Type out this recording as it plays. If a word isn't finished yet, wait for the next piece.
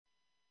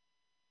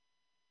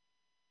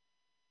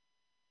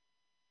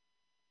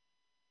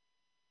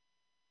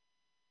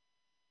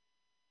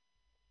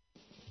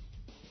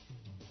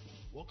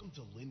Welcome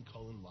to Lynn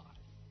Cullen Live,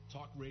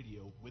 talk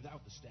radio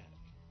without the static.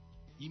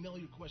 Email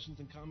your questions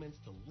and comments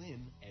to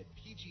lynn at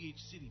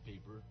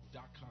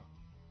pghcitypaper.com.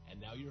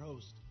 And now your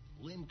host,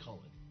 Lynn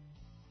Cullen.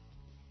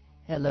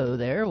 Hello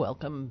there.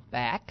 Welcome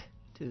back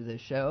to the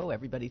show.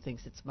 Everybody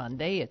thinks it's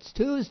Monday. It's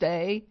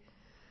Tuesday.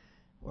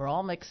 We're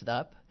all mixed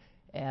up,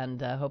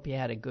 and hope you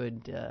had a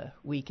good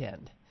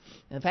weekend.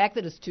 And the fact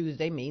that it's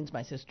Tuesday means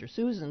my sister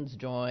Susan's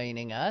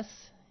joining us.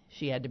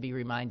 She had to be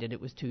reminded it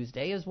was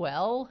Tuesday as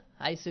well.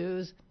 Hi,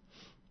 Suze.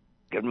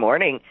 Good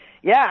morning.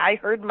 Yeah, I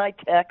heard my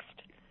text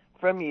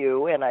from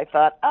you, and I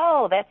thought,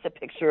 oh, that's a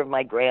picture of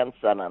my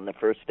grandson on the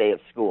first day of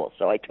school.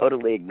 So I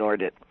totally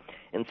ignored it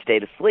and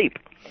stayed asleep.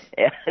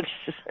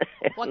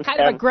 What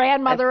kind of a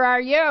grandmother are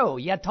you?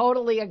 You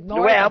totally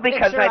ignored Well, the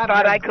because picture I of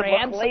thought your I could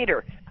grandson? look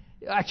later.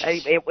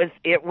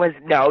 It was,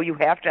 no, you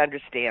have to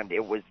understand,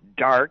 it was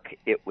dark,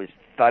 it was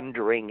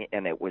thundering,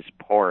 and it was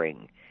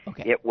pouring.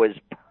 Okay. It was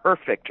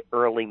perfect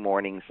early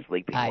morning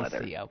sleeping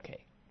weather. I see,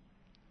 okay.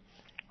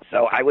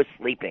 So I was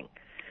sleeping.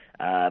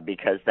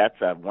 Because that's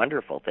a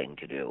wonderful thing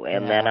to do.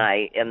 And then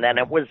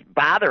it was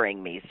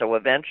bothering me. So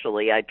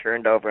eventually I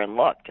turned over and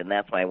looked, and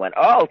that's when I went,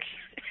 oh.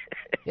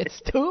 It's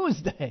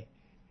Tuesday.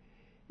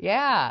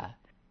 Yeah.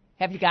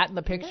 Have you gotten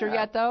the picture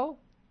yet, though?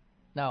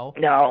 No.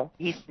 No,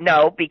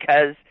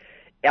 because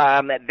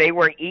they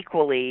were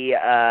equally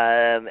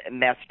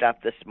messed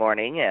up this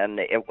morning, and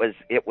it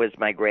was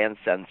my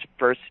grandson's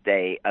first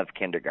day of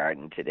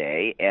kindergarten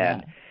today,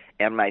 and. Yeah.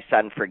 And my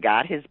son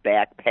forgot his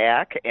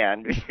backpack,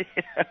 and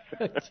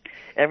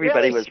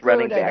everybody really was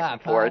running back up,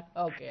 and forth.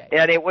 Huh? Okay.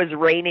 And it was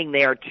raining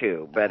there,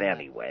 too. But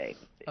anyway.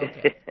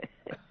 Okay.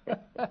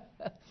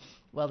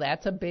 Well,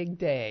 that's a big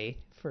day,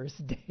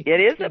 first day.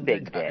 It is a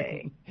big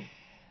day.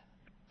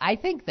 I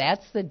think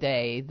that's the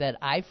day that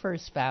I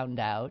first found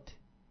out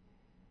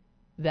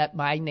that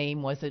my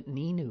name wasn't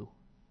Ninu.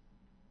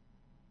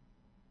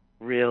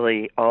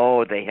 Really?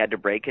 Oh, they had to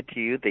break it to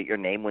you that your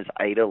name was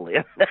Ida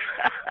Lynn.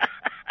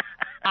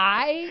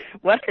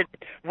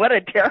 What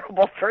a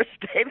terrible first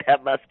day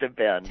that must have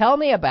been. Tell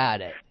me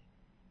about it.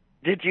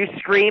 Did you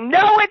scream,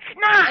 "No, it's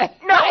not!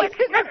 No, it's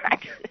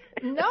not!"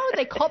 No,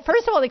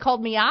 first of all, they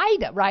called me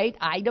Ida, right?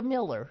 Ida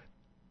Miller.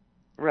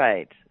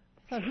 Right.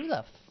 So who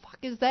the fuck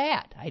is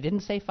that? I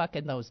didn't say fuck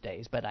in those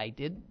days, but I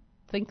did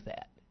think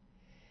that.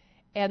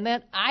 And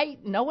then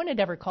no one had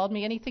ever called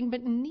me anything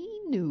but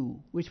Ninu,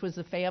 which was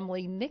the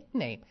family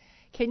nickname.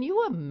 Can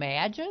you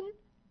imagine?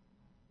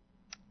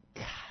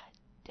 God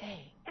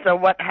dang. So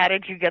how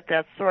did you get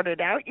that sorted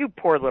out, you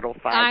poor little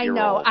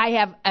 5-year-old? I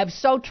know. I'm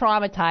so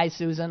traumatized,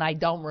 Susan, I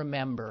don't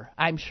remember.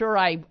 I'm sure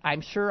I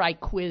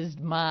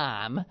quizzed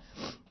Mom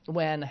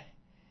when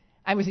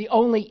I was the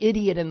only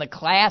idiot in the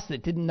class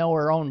that didn't know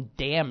her own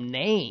damn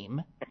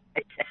name.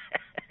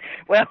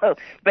 Well,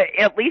 but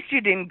at least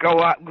you didn't grow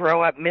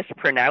up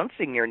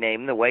mispronouncing your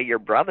name the way your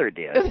brother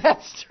did.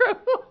 That's true.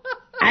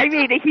 I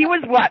mean, he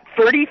was,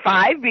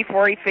 35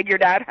 before he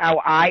figured out how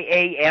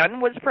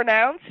I-A-N was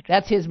pronounced?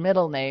 That's his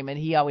middle name, and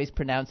he always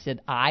pronounced it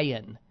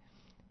Ian.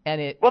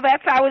 Well,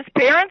 that's how his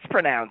parents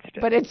pronounced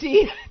it. But it's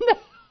Ian.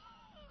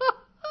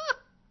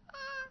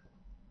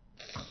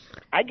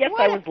 I guess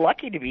I was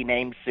lucky to be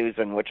named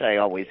Susan, which I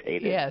always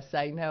hated. Yes,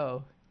 I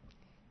know.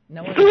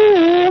 No one...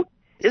 Sue!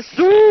 Is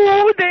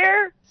Sue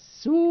there?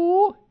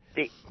 Sue?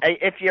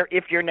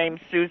 If you're named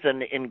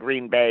Susan in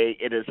Green Bay,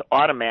 it is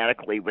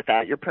automatically,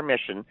 without your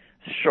permission,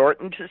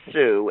 shortened to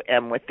Sue,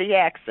 and with the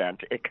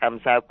accent, it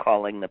comes out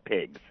calling the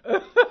pigs.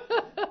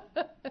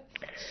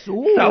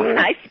 Sue. So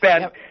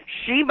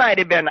she might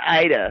have been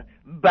Ida,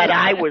 but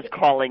I was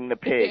calling the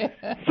pigs.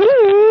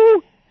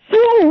 Sue!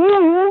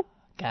 Sue!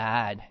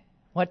 God,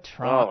 what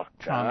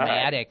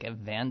traumatic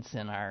events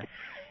in our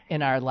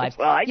lives.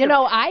 Well,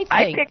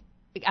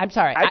 I'm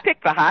sorry. I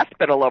picked the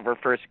hospital over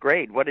first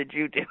grade. What did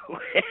you do?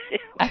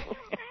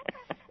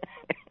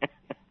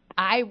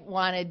 I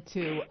wanted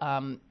to.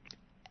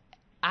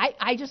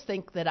 I just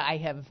think that I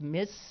have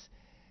misplaced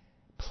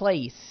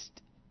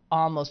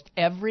almost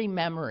every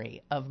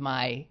memory of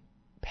my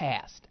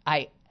past.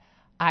 I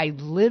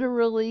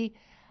literally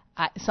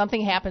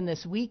something happened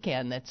this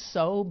weekend that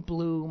so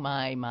blew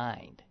my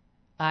mind.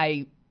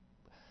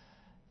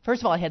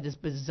 First of all, I had this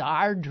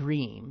bizarre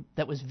dream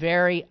that was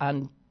very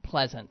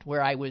unpleasant,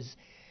 where I was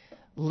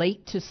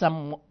late to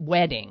some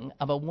wedding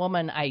of a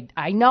woman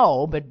I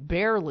know but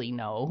barely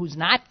know, who's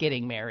not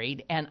getting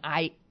married, and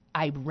I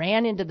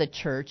ran into the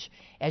church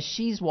as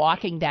she's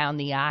walking down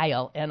the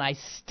aisle, and I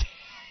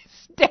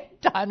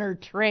stepped on her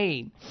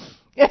train.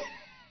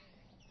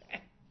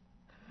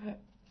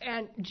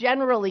 And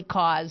generally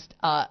caused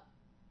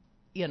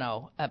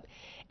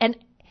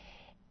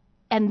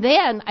and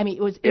then, I mean,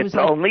 it was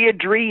only a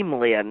dream,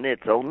 Lynn.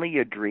 It's only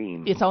a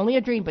dream. It's only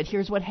a dream, but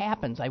here's what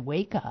happens. I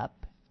wake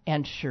up,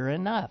 and sure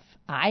enough,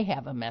 I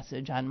have a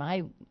message on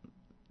my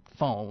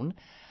phone.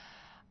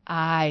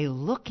 I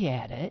look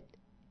at it,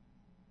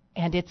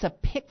 and it's a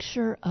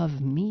picture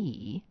of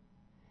me,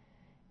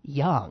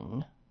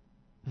 young,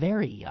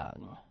 very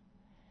young,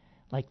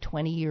 like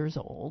 20 years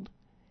old,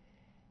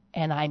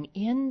 and I'm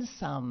in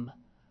some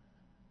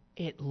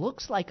It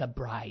looks like a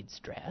bride's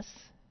dress.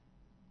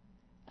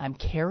 I'm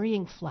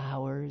carrying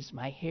flowers.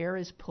 My hair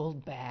is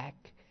pulled back.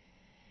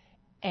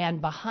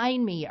 And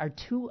behind me are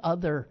two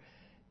other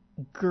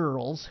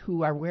girls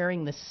who are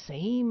wearing the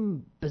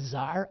same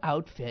bizarre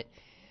outfit.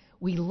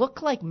 We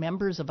look like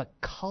members of a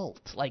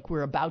cult, like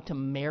we're about to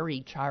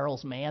marry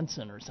Charles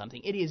Manson or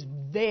something. It is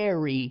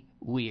very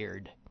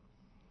weird.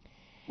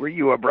 Were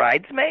you a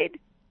bridesmaid?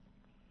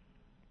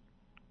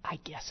 I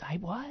guess I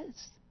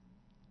was.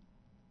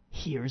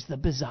 Here's the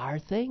bizarre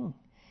thing.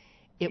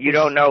 You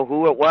don't know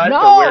who it was or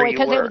No, where you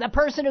were? because the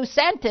person who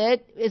sent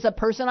it is a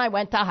person I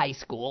went to high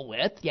school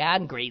with,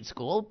 in grade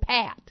school,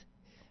 Pat.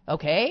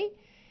 Okay?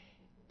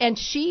 And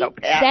she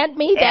sent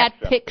me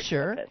that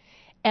picture,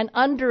 and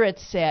under it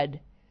said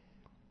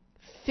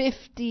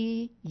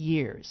 50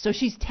 years. So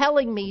she's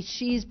telling me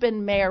she's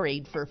been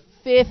married for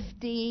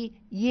 50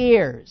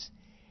 years.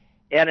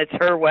 And it's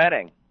her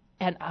wedding.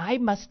 And I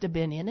must have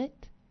been in it.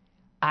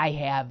 I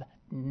have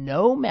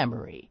no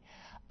memory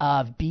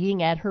of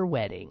being at her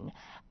wedding.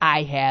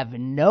 I have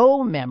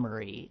no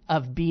memory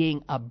of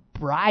being a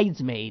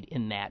bridesmaid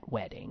in that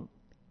wedding,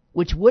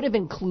 which would have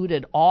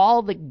included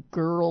all the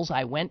girls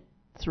I went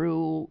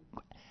through.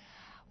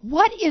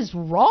 What is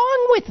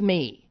wrong with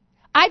me?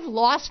 I've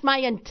lost my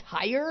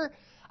entire...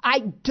 I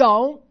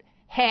don't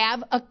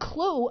have a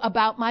clue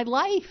about my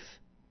life.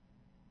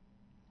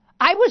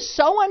 I was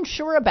so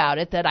unsure about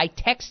it that I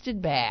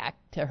texted back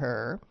to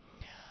her,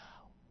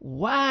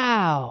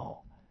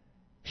 wow,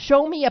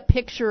 show me a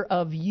picture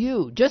of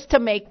you, just to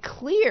make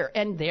clear.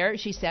 And there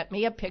she sent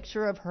me a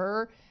picture of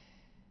her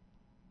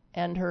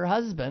and her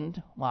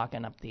husband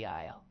walking up the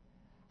aisle.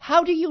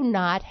 How do you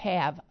not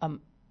have a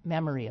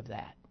memory of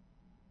that?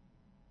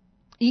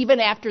 Even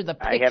after the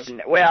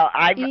picture.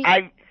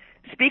 I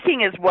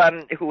speaking as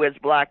one who has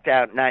blocked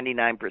out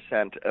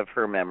 99% of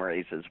her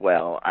memories as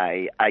well,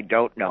 I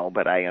don't know,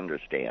 but I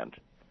understand.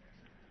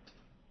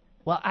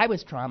 Well, I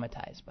was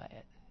traumatized by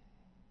it.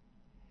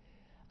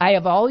 I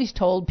have always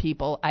told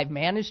people I've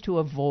managed to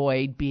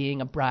avoid being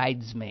a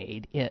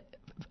bridesmaid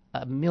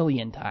a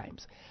million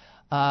times.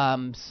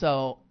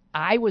 So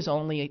I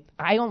only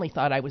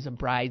thought I was a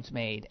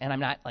bridesmaid, and I'm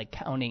not like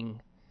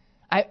counting.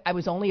 I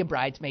was only a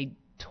bridesmaid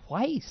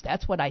twice.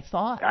 That's what I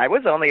thought. I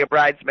was only a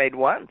bridesmaid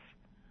once,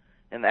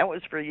 and that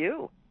was for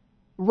you.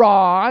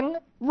 Wrong.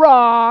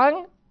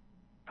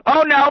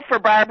 Oh, no, for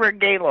Barbara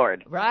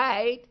Gaylord.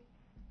 Right.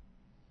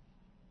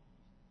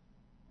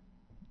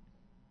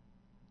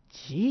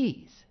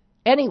 Jeez.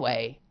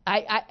 Anyway,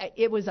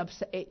 it was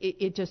upset.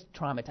 It just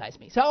traumatized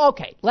me. So,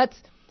 okay,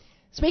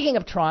 speaking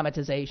of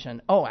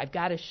traumatization, I've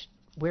got to,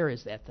 where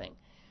is that thing?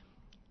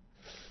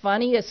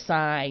 Funniest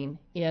sign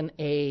in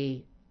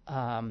a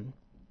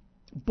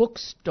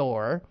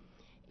bookstore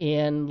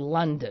in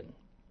London.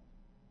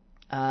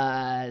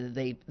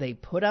 They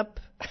put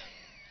up, I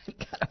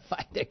gotta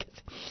find it.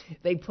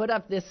 They put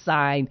up this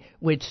sign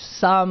which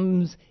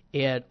sums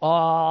it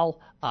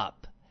all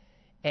up.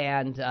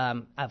 And,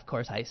 of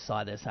course, I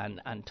saw this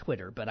on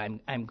Twitter, but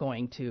I'm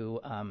going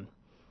to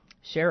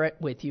share it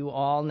with you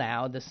all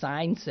now. The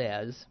sign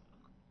says,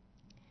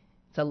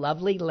 it's a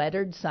lovely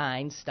lettered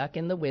sign stuck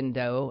in the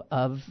window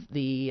of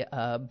the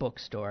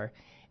bookstore,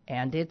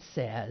 and it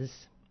says,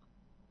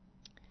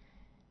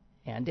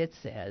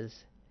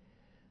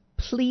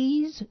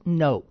 please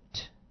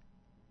note,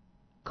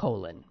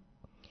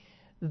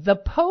 the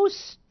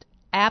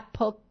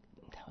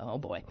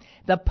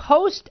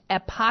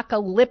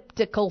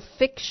post-apocalyptical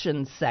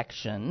fiction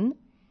section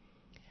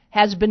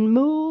has been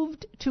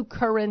moved to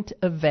current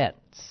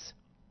events.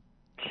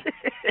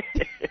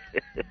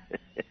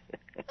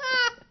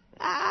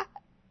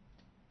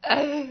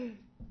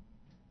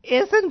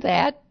 Isn't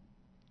that?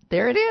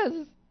 There it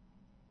is.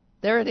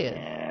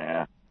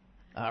 Yeah.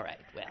 All right.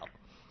 Well,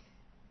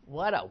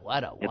 what a.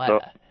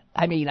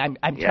 I mean, I'm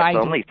trying.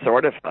 It's only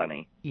sort of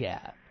funny.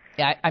 Yeah.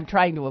 I'm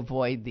trying to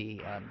avoid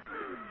the.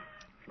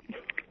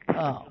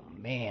 Oh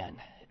man,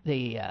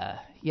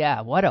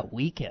 what a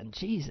weekend!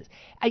 Jesus,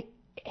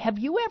 have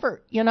you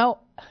ever?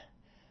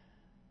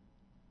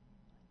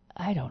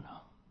 I don't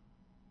know.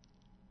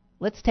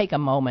 Let's take a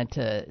moment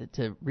to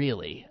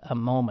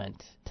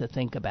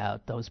think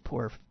about those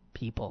poor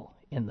people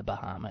in the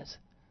Bahamas.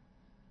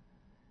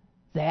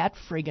 That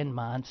friggin'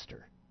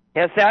 monster.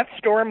 Has that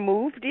storm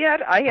moved yet?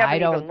 I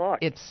haven't even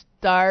looked. It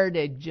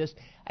started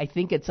I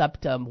think it's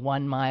up to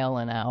 1 mile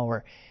an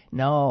hour.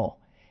 No.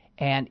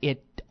 And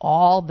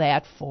all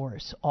that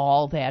force,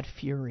 all that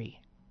fury.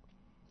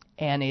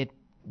 And it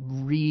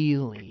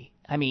really,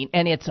 and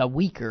it's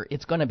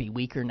going to be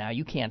weaker now.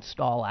 You can't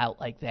stall out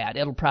like that.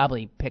 It'll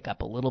probably pick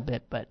up a little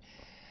bit, but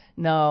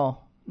no.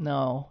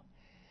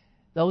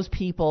 Those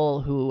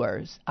people who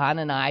are on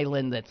an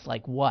island that's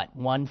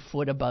 1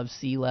 foot above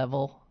sea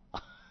level,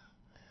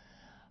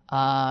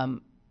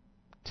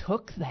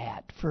 took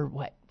that for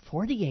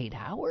 48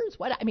 hours?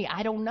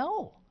 I don't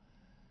know.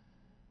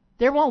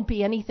 There won't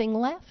be anything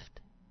left.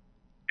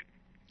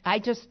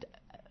 And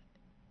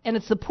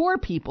it's the poor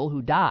people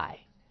who die.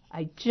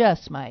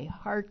 My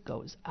heart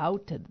goes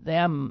out to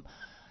them.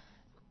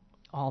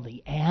 all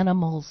the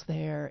animals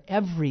there,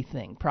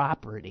 everything,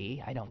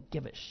 property. I don't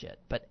give a shit,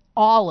 but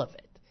all of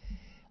it.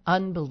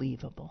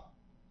 Unbelievable.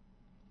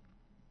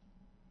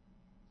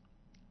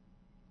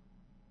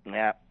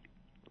 Yeah.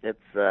 It's,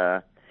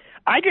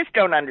 I just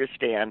don't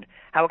understand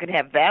how it can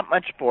have that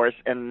much force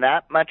and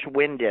that much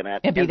wind in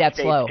it And be that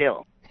stay slow.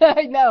 still.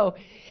 I know.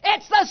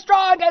 It's the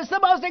strongest, the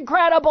most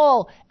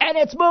incredible, and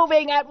it's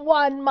moving at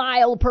 1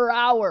 mile per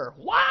hour.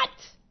 What?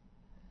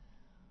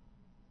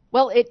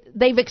 Well,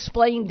 they've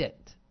explained it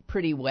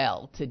pretty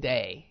well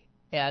today.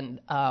 And,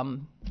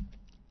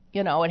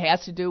 it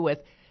has to do with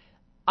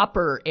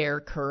upper air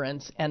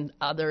currents and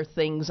other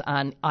things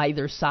on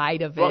either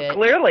side of it. Well,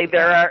 clearly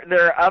there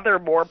are other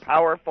more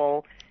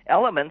powerful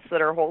elements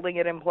that are holding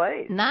it in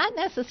place. Not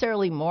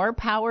necessarily more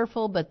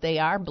powerful, but they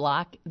are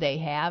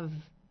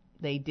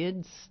they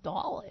did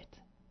stall it.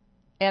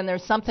 And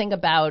there's something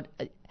about,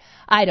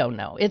 I don't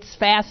know. It's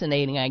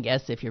fascinating, I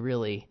guess, if you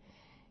really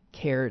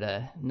care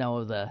to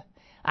know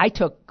I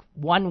took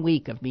 1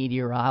 week of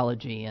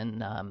meteorology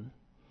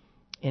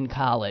in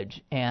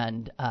college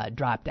and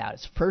dropped out.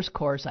 It's the first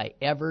course I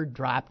ever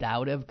dropped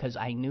out of because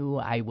I knew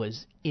I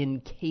was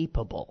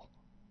incapable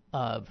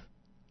of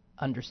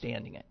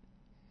understanding it.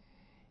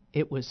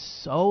 It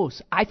was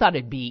I thought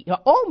it'd be,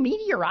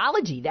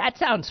 meteorology, that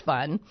sounds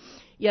fun,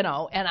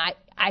 and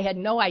I had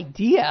no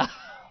idea,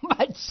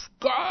 but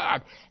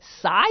God,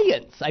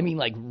 science, I mean,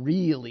 like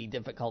really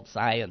difficult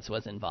science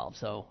was involved,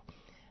 so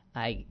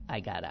I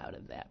got out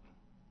of that.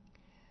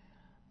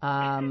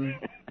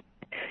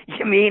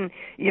 You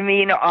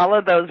mean all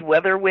of those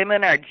weather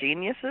women are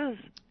geniuses?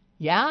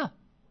 Yeah.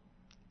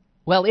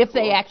 Well, if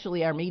they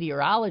actually are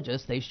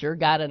meteorologists, they sure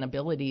got an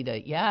ability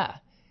to,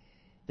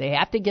 they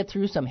have to get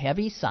through some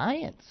heavy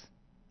science.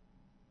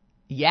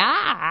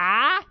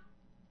 Yeah.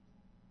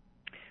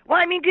 Well,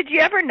 I mean, did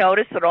you ever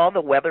notice that all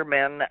the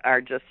weathermen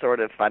are just sort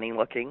of funny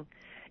looking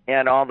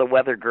and all the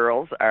weather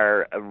girls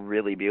are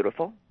really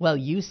beautiful? Well,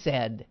 you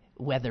said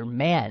weather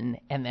men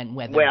and then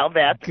weather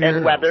that's girls.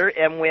 And weather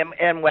and women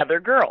and weather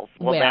girls.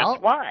 Well,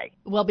 that's why.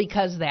 Well,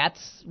 because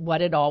that's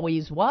what it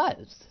always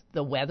was.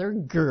 The weather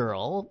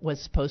girl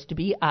was supposed to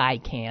be eye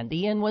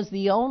candy and was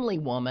the only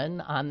woman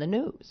on the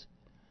news.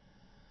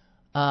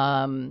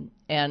 And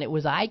it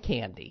was eye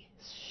candy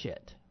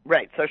shit.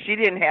 Right. So she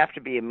didn't have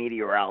to be a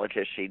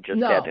meteorologist. She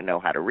just had to know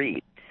how to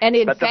read. And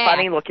but the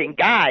funny-looking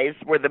guys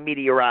were the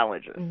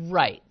meteorologists.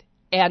 Right.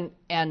 And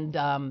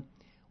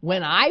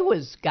when I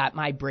got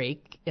my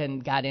break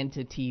and got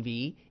into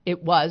TV,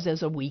 it was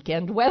as a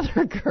weekend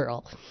weather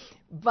girl.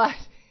 But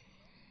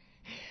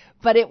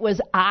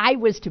I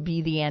was to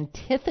be the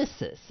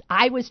antithesis.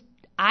 I was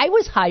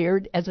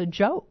hired as a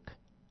joke.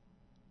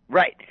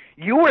 Right.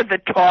 You were the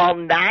tall,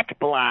 not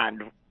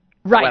blonde.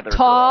 Right,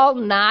 tall,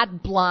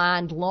 not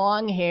blonde,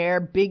 long hair,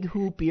 big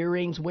hoop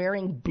earrings,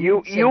 wearing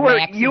boots. You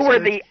were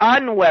the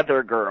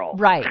unweather girl.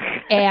 Right,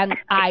 and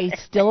I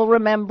still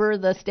remember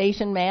the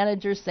station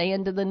manager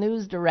saying to the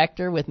news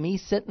director with me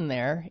sitting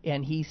there,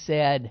 and he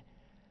said,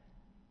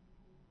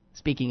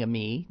 speaking of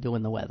me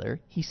doing the weather,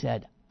 he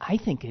said, "I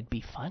think it'd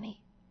be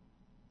funny."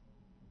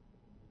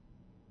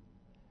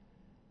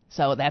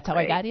 So that's how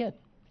I got in,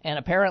 and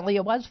apparently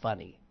it was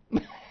funny.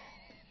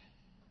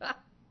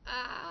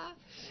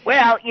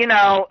 Well, and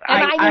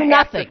I knew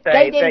nothing.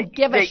 They didn't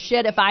give a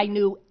shit if I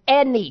knew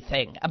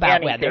anything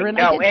about weather. And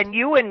and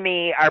you and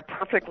me are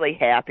perfectly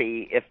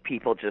happy if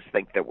people just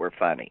think that we're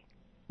funny.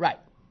 Right.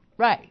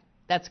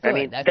 That's good. I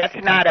mean, that's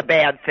not a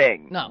bad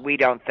thing. No. We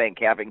don't think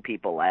having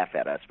people laugh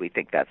at us. We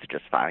think that's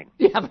just fine.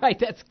 Yeah, right,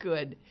 that's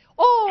good.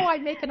 Oh,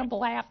 I'm making them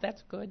laugh.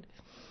 That's good.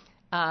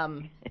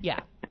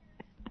 Yeah.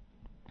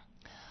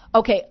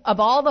 Okay,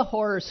 of all the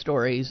horror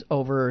stories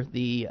over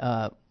the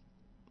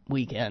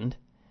weekend,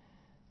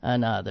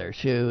 another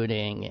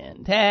shooting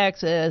in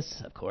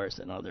Texas, of course,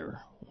 another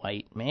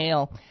white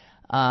male.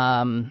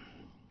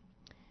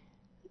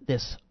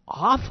 This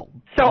awful.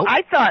 So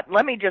I thought,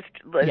 let me just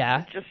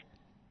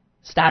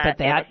stop at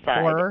that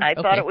horror. I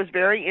thought it was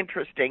very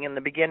interesting. In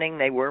the beginning,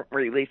 they weren't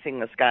releasing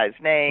this guy's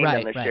name,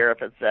 and the sheriff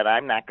had said,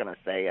 "I'm not going to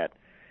say it."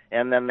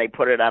 And then they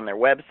put it on their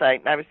website,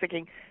 and I was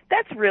thinking,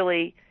 that's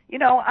really,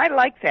 I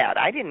like that.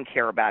 I didn't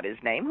care about his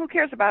name. Who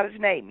cares about his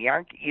name?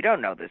 You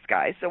don't know this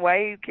guy, so why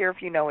do you care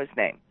if you know his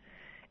name?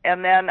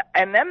 And then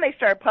they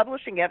started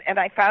publishing it, and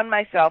I found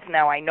myself,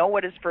 now I know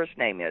what his first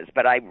name is,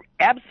 but I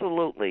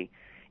absolutely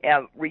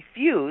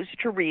refuse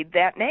to read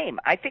that name.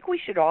 I think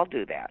we should all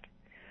do that.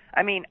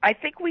 I mean, I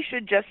think we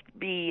should just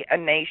be a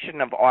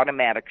nation of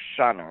automatic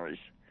shunners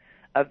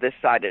of this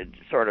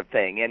sort of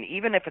thing. And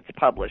even if it's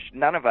published,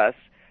 none of us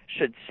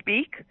should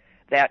speak.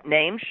 That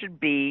name should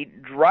be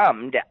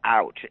drummed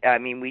out. I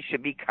mean, we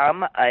should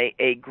become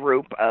a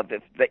group of,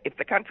 if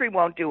the country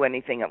won't do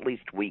anything, at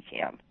least we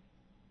can.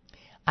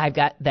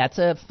 That's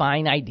a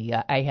fine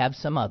idea. I have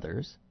some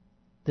others.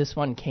 This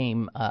one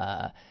came,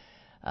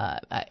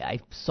 I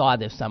saw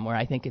this somewhere.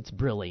 I think it's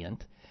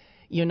brilliant.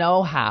 You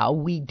know how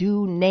we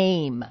do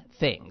name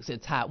things.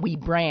 It's how we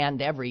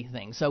brand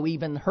everything. So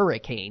even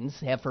hurricanes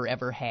have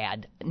forever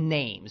had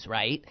names,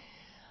 right?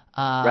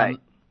 Right.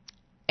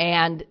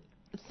 And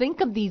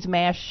think of these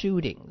mass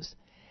shootings.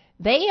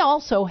 They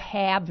also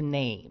have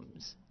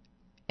names,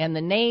 and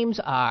the names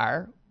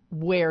are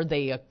where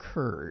they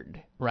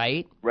occurred,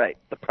 right? Right.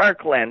 The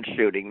Parkland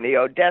shooting, the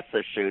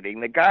Odessa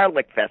shooting, the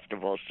Garlic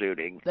Festival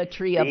shooting. The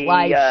Tree of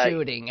Life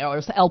shooting,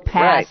 or El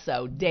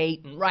Paso, right.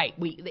 Dayton, right.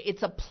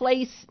 It's a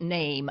place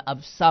name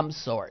of some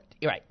sort,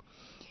 right.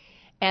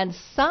 And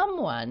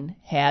someone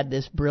had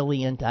this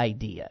brilliant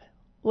idea.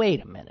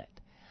 Wait a minute.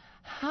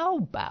 How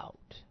about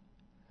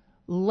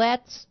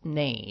let's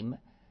name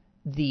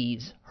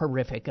these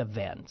horrific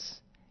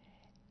events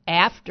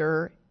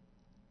after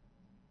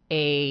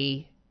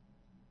a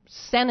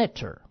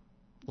senator,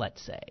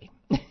 let's say.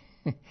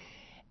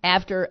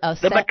 After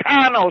the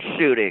McConnell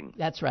shooting.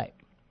 That's right.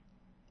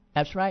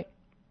 That's right.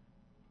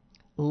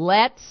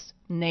 Let's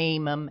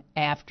name them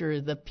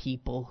after the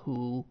people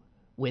who,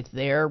 with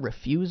their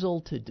refusal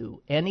to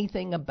do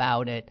anything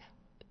about it,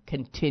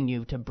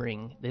 continue to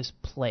bring this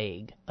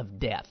plague of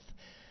death.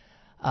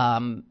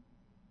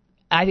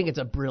 I think it's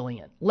a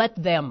brilliant. Let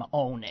them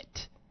own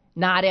it.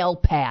 Not El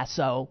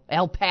Paso.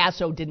 El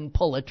Paso didn't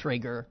pull a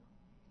trigger.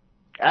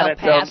 On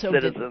its own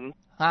citizens.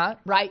 Huh?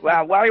 Right.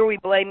 Well, why are we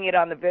blaming it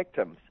on the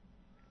victims?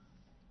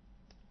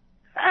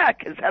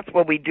 Because that's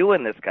what we do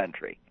in this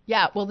country.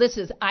 Yeah, well, this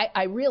is,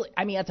 I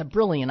mean, that's a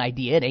brilliant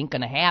idea. It ain't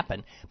going to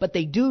happen. But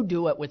they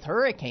do it with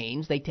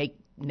hurricanes. They take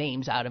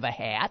names out of a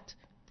hat.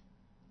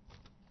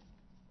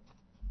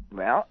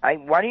 Well,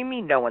 what do you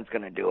mean no one's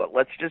going to do it?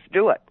 Let's just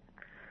do it.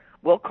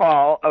 We'll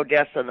call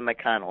Odessa the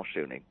McConnell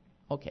shooting.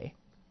 Okay.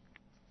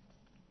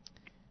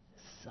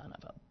 Son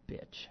of a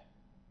bitch.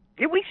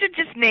 Yeah, we should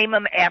just name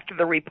him after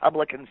the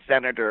Republican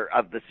senator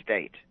of the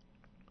state.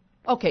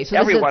 Okay, so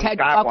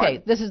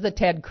this is the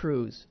Ted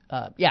Cruz.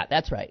 Yeah,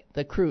 that's right.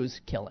 The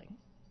Cruz killing.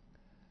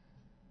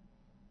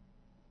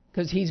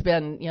 Because he's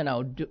been,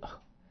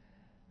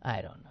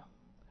 I don't know.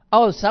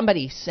 Oh,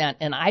 somebody sent,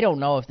 and I don't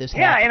know if this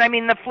happened. Yeah, and I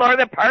mean, the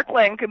Florida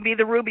Parkland could be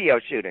the Rubio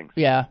shootings.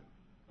 Yeah.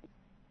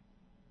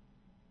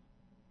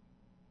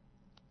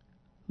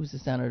 Who's the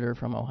senator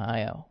from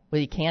Ohio? Well,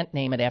 you can't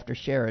name it after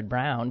Sherrod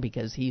Brown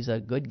because he's a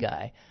good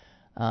guy.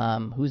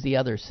 Who's the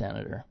other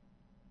senator?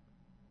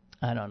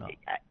 I don't know.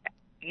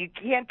 You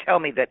can't tell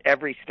me that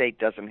every state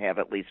doesn't have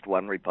at least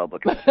one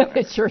Republican senator.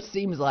 It sure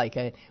seems like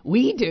it.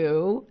 We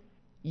do.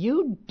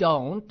 You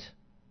don't.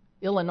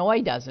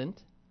 Illinois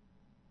doesn't.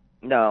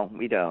 No,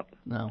 we don't.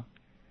 No.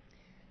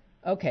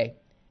 Okay.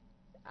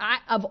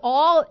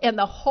 And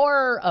the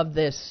horror of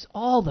this,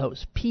 all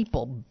those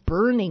people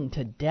burning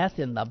to death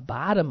in the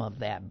bottom of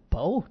that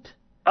boat.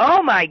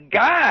 Oh, my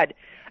God.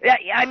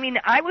 I mean,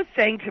 I was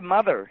saying to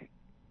Mother,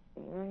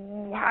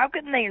 how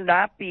can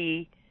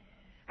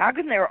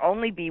there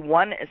only be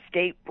one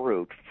escape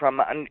route from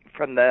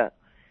the,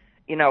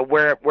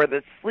 where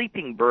the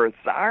sleeping berths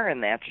are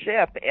in that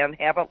ship and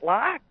have it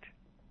locked?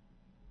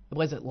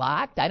 Was it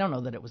locked? I don't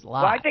know that it was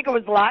locked. Well, I think it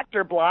was locked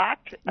or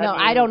blocked.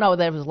 I don't know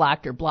that it was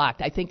locked or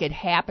blocked. I think it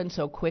happened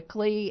so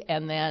quickly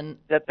and then...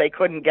 that they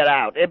couldn't get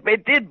out. It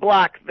did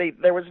block.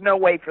 There was no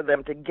way for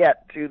them to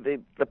get to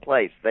the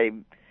place.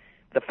 The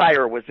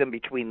fire was in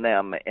between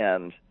them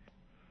and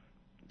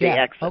the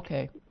exit.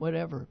 Okay,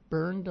 whatever.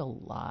 Burned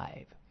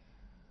alive.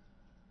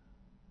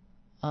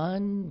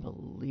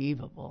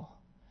 Unbelievable.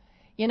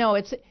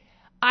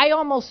 I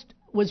almost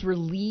was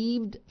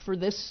relieved for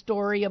this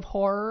story of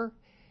horror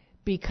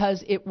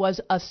because it was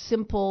a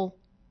simple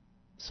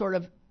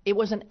it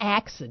was an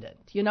accident,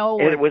 It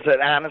was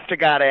an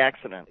honest-to-God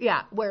accident.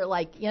 Yeah, where,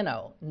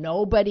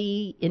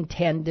 nobody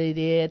intended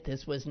it.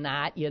 This was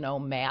not,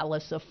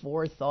 malice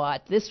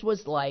aforethought. This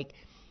was like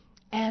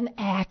an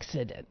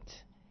accident.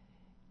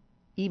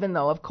 Even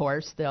though, of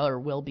course, there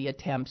will be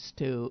attempts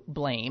to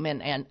blame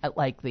and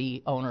like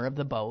the owner of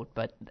the boat,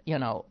 but,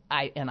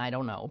 I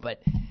don't know.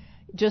 But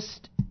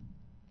just,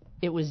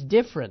 it was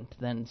different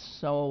than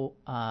so...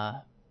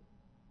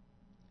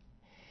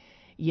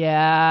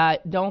 Yeah,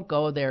 don't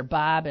go there,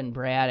 Bob and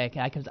Braddock,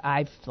 because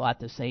I've thought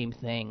the same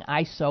thing.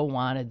 I so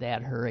wanted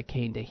that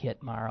hurricane to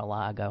hit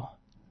Mar-a-Lago.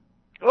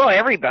 Well,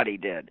 everybody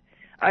did.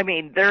 I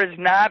mean, there is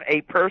not a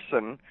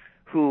person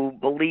who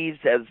believes,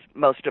 as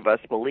most of us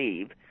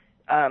believe,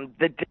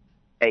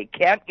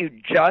 can't you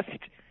just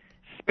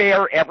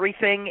spare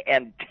everything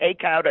and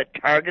take out a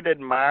targeted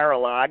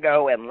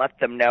Mar-a-Lago and let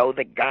them know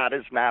that God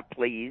is not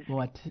pleased?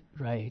 What?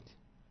 Right.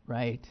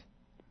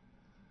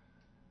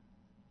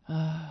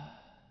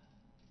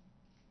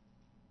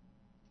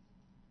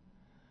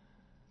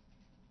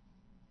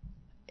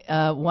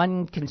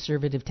 One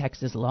conservative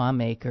Texas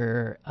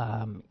lawmaker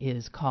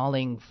is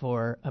calling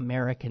for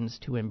Americans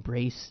to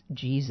embrace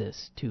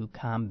Jesus to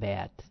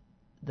combat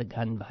the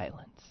gun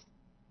violence.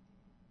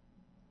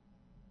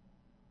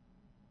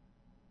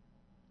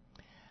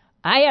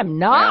 I am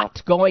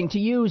not going to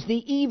use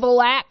the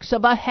evil acts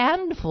of a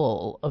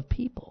handful of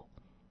people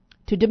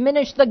to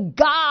diminish the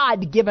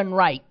God-given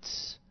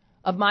rights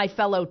of my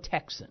fellow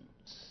Texans.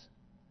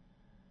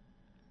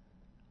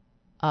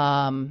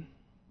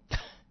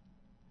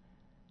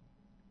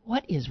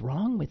 What is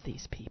wrong with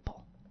these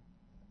people?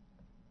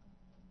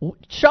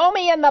 Show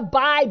me in the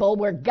Bible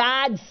where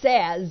God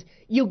says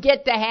you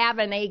get to have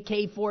an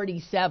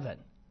AK-47.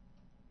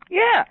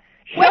 Yeah.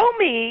 Show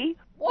me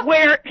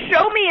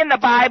in the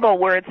Bible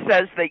where it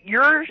says that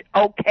you're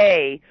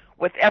okay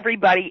with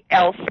everybody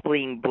else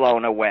being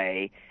blown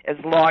away as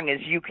long as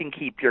you can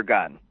keep your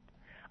gun.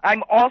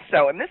 I'm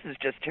also, and this is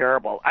just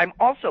terrible, I'm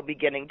also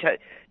beginning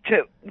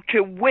to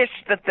wish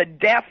that the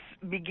deaths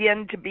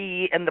begin to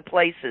be in the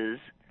places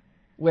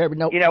where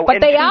but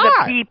and they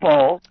are. The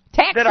people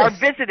Texas. that are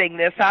visiting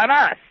this on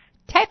us.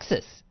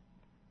 Texas.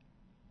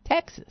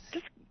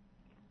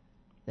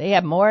 They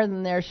have more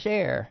than their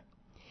share.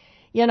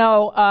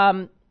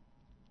 A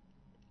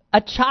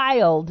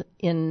child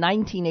in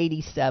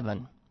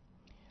 1987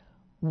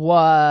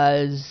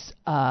 was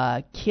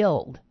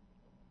killed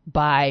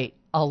by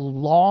a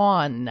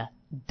lawn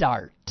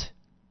dart.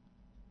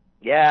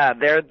 Yeah,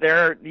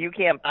 you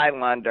can't buy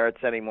lawn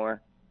darts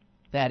anymore.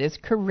 That is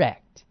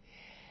correct.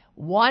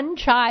 One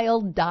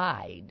child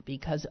died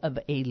because of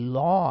a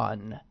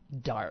lawn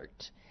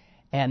dart,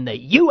 and the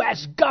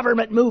U.S.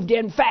 government moved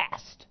in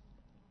fast.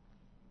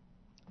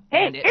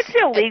 Hey, it's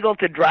illegal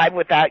to drive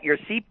without your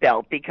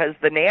seatbelt because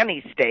the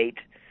nanny state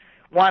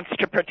wants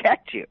to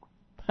protect you.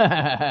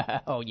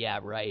 Oh, yeah,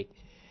 right.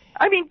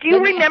 I mean, do you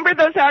remember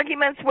those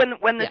arguments when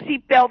the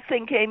seatbelt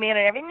thing came in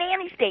and every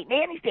nanny state,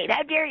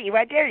 how dare you?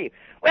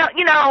 Well,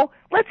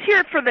 let's hear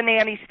it for the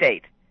nanny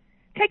state.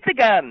 Take the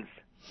guns.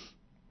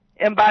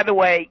 And by the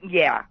way,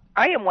 yeah,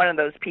 I am one of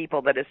those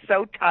people that is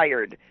so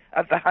tired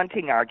of the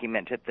hunting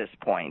argument at this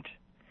point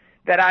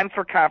that I'm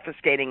for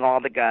confiscating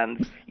all the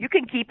guns. You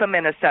can keep them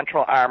in a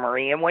central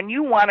armory, and when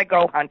you want to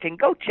go hunting,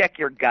 go check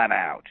your gun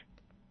out.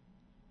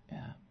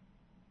 Yeah.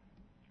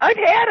 I've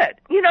had it.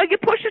 You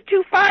push it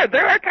too far.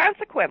 There are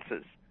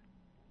consequences.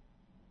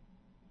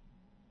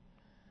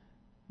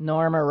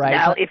 Norma, right?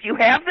 Now, if you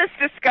have this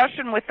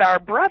discussion with our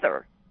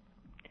brother,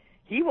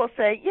 he will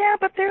say, yeah,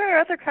 but there are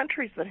other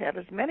countries that have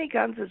as many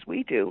guns as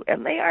we do,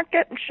 and they aren't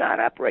getting shot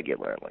up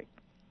regularly.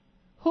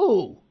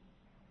 Who?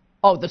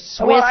 Oh, the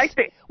Swiss. Well,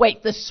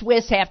 Wait, the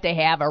Swiss have to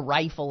have a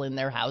rifle in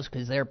their house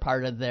because they're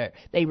part of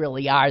they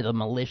really are the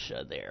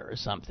militia there or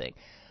something.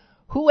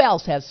 Who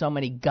else has so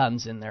many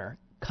guns in their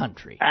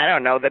country? I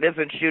don't know. That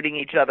isn't shooting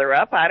each other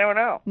up. I don't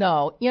know.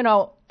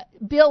 No,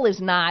 Bill is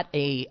not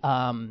a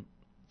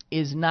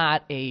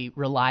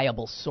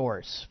reliable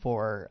source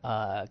for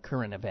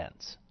current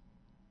events.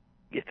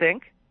 You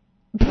think?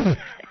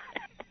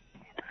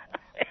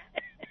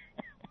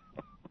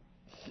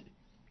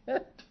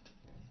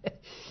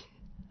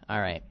 All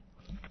right.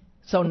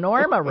 So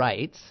Norma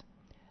writes,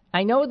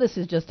 I know this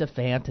is just a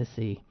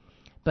fantasy,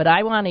 but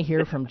I want to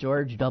hear from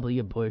George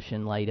W. Bush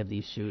in light of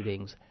these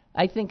shootings.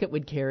 I think it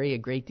would carry a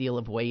great deal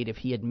of weight if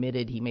he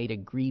admitted he made a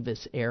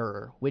grievous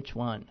error. Which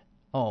one?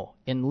 Oh,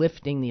 in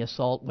lifting the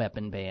assault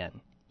weapon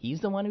ban.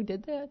 He's the one who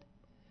did that?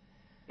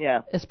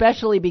 Yeah.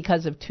 Especially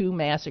because of 2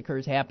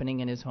 massacres happening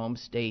in his home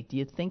state. Do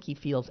you think he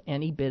feels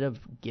any bit of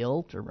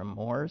guilt or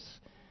remorse?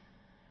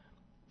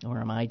 Or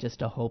am I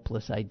just a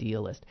hopeless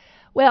idealist?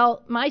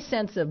 Well, my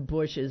sense of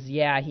Bush is,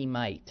 yeah, he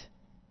might.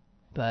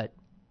 But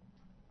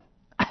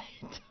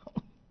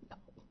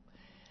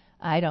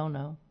I don't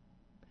know.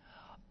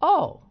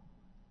 Oh,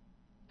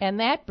 and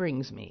that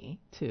brings me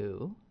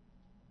to...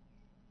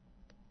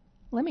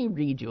 Let me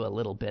read you a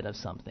little bit of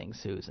something,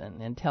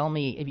 Susan, and tell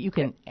me if you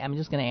can... I'm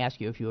just going to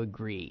ask you if you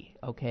agree,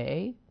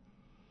 okay?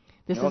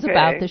 This is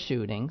about the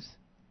shootings.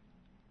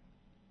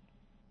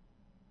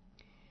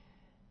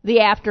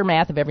 The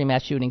aftermath of every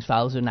mass shooting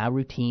follows a now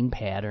routine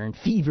pattern.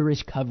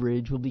 Feverish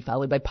coverage will be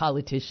followed by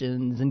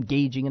politicians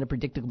engaging in a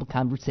predictable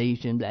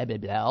conversation, blah, blah,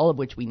 blah, all of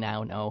which we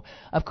now know.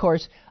 Of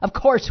course,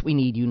 we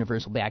need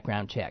universal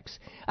background checks.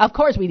 Of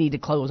course we need to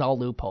close all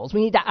loopholes.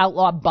 We need to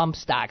outlaw bump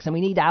stocks, and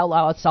we need to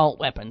outlaw assault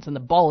weapons, and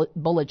the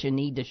bullets you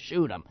need to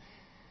shoot them.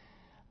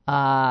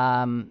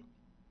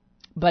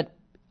 But,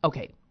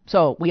 okay,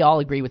 so we all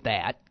agree with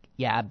that.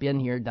 Yeah, I've been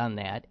here, done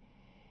that.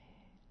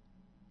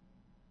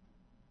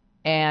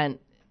 And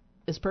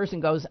this person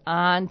goes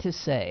on to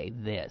say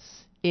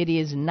this: it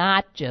is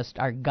not just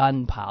our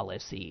gun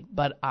policy,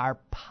 but our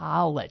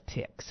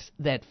politics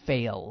that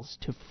fails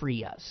to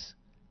free us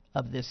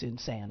of this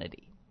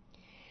insanity.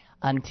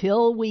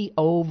 Until we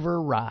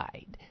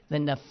override the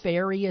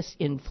nefarious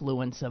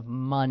influence of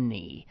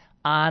money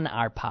on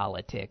our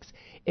politics,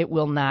 it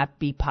will not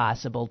be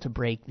possible to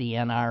break the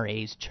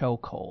NRA's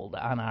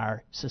chokehold on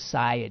our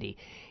society.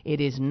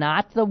 It is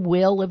not the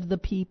will of the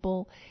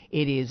people,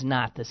 it is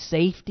not the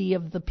safety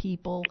of the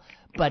people,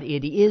 but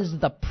it is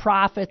the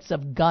profits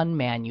of gun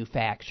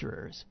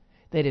manufacturers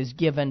that is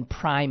given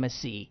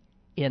primacy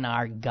in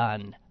our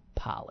gun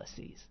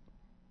policies.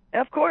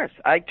 Of course,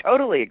 I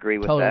totally agree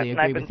with that,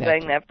 and I've been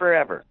saying that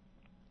forever.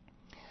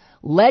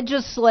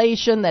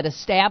 Legislation that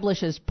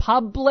establishes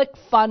public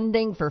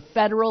funding for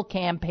federal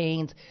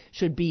campaigns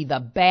should be the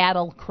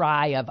battle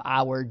cry of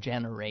our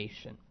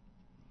generation.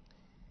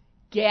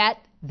 Get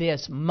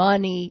this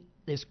money,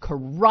 this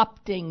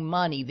corrupting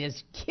money,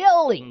 this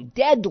killing,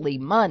 deadly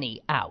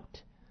money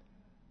out.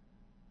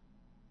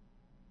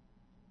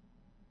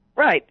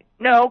 Right.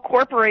 No,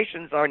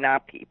 corporations are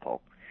not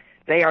people.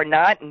 They are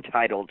not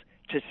entitled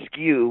to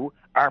skew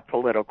our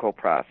political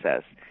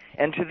process.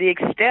 And to the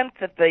extent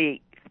that the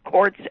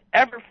courts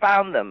ever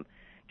found them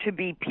to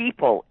be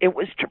people, it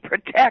was to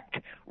protect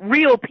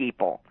real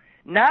people,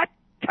 not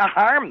to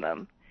harm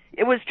them.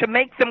 It was to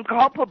make them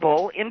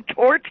culpable in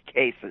tort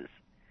cases.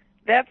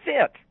 That's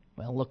it.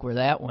 Well, look where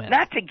that went.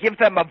 Not to give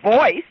them a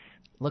voice.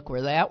 Look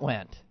where that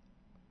went.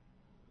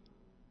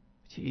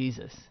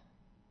 Jesus.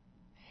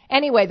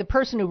 Anyway, the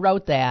person who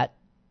wrote that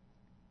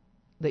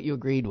you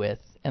agreed with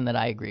and that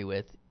I agree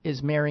with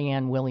is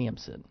Marianne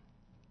Williamson.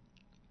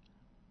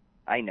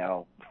 I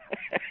know.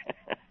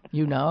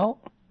 You know?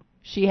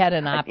 She had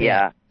an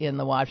op-ed in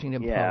the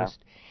Washington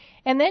Post.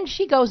 And then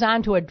she goes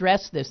on to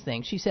address this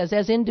thing. She says,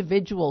 as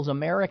individuals,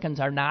 Americans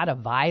are not a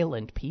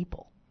violent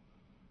people,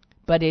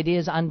 but it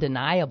is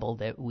undeniable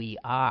that we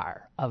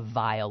are a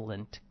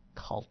violent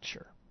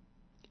culture.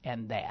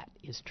 And that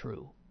is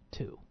true,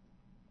 too.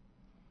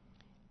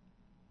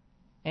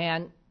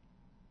 And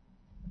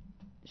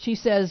she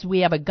says we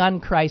have a gun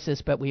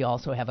crisis, but we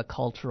also have a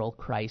cultural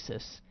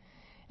crisis.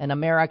 And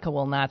America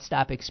will not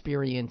stop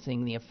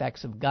experiencing the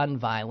effects of gun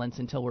violence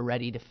until we're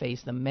ready to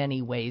face the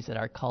many ways that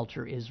our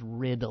culture is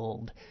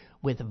riddled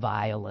with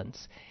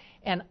violence.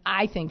 And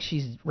I think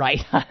she's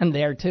right on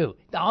there, too.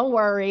 Don't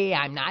worry,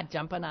 I'm not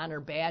jumping on her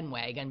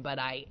bandwagon, but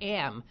I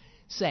am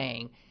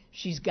saying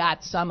she's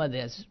got some of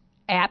this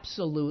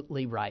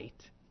absolutely right.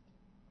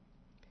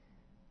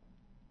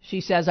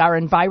 She says our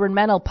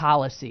environmental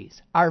policies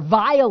are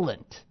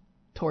violent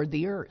toward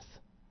the earth.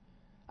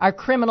 Our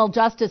criminal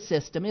justice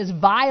system is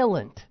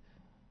violent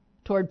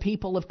toward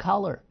people of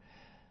color.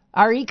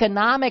 Our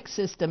economic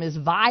system is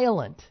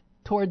violent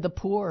toward the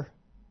poor.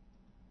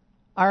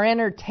 Our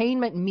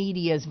entertainment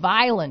media is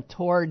violent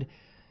toward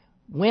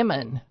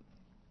women.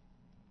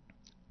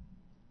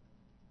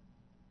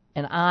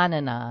 And on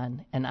and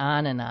on and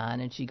on and on.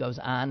 And she goes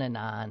on and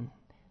on.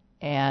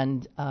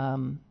 And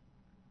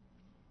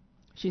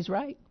she's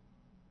right.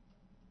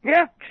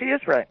 Yeah, she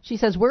is right. She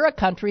says we're a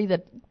country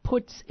that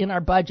puts in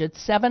our budget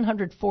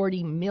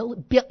 $740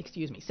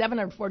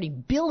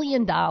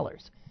 billion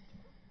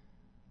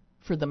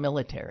for the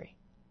military.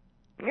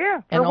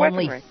 Yeah, and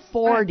only weaponry.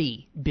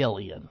 $40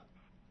 billion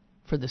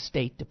for the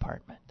State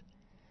Department.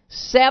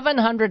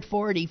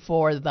 740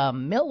 for the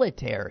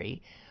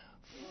military,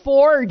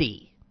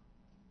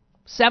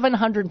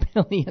 700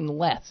 billion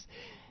less.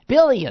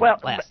 Well,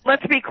 less.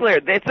 Let's be clear.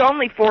 It's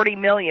only $40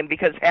 million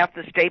because half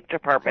the State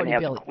Department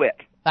has quit.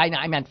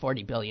 I meant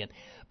 $40 billion.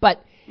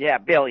 But yeah,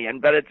 billion,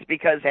 but it's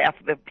because half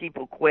the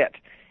people quit.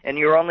 And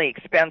your only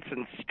expense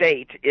in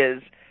state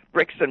is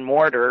bricks and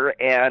mortar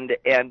and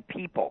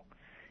people.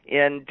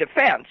 In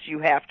defense, you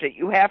have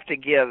to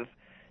give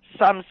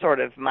some sort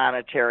of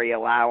monetary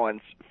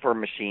allowance for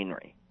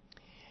machinery.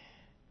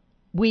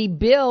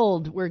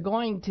 We're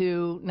going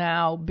to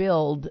now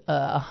build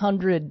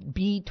 100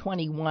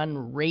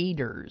 B-21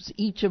 Raiders,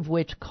 each of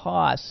which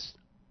costs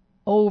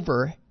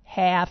over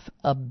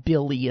 $500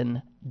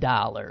 million.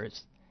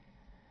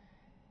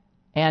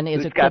 And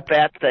who's got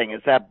that thing?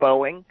 Is that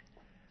Boeing?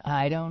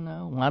 I don't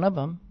know. One of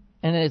them.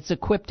 And it's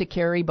equipped to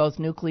carry both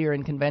nuclear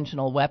and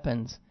conventional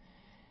weapons.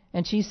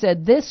 And she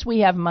said, this we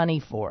have money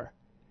for.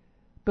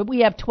 But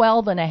we have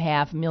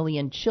 12.5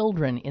 million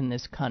children in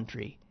this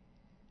country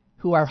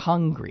who are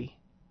hungry.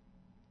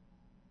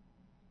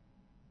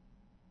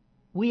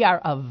 We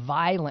are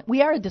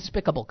a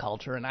despicable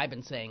culture, and I've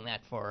been saying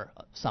that for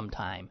some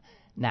time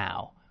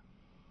now.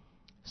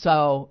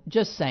 So,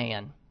 just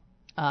saying,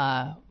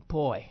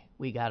 boy,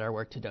 we got our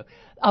work to do.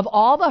 Of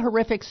all the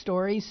horrific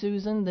stories,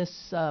 Susan,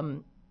 this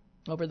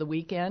over the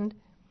weekend,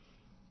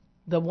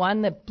 the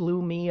one that blew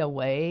me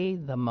away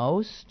the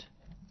most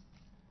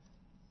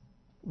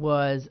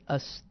was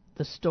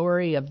the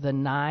story of the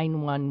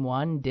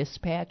 911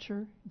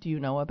 dispatcher. Do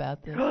you know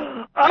about this?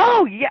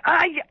 Oh, yeah.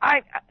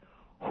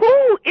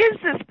 Who is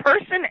this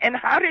person, and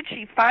how did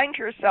she find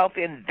herself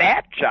in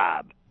that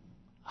job?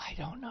 I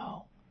don't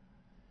know.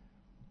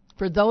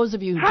 For those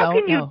of you who how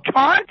don't can you know,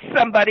 taunt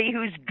somebody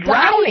who's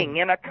drowning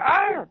in a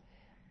car?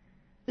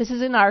 This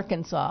is in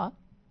Arkansas.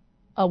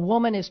 A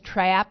woman is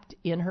trapped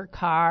in her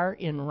car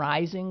in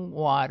rising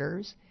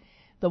waters.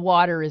 The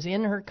water is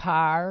in her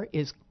car,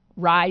 is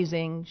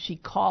rising. She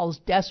calls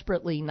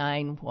desperately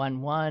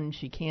 911.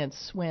 She can't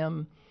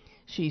swim.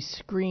 She's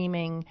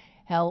screaming,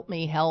 help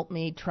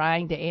me,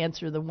 trying to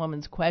answer the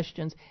woman's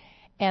questions.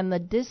 And the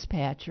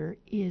dispatcher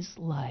is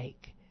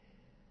like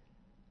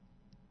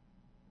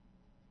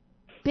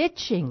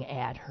bitching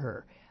at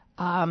her.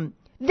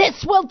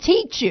 This will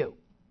teach you.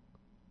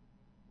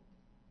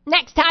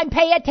 Next time,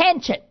 pay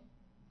attention.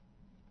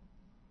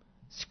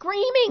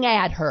 Screaming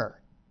at her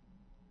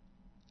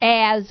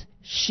as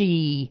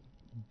she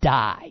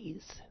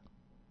dies.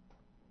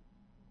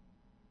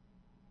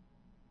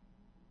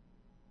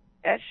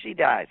 As she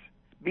dies,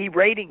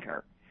 berating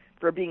her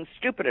for being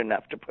stupid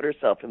enough to put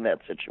herself in that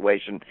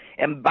situation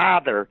and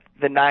bother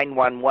the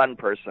 911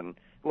 person,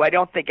 who I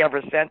don't think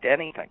ever sent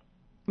anything.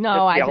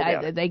 No,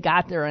 they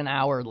got there an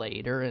hour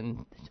later,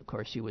 and of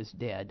course she was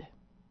dead.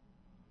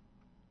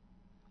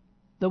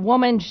 The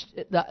woman,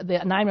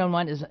 the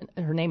 911 is,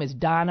 her name is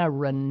Donna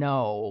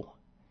Renault,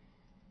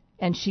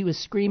 and she was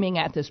screaming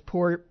at this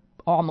poor,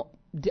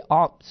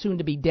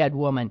 soon-to-be dead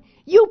woman,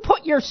 "You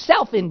put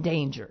yourself in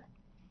danger."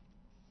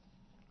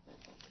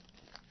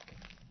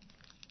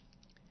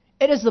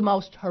 It is the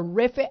most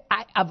horrific,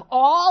 of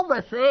all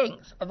the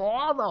things, of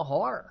all the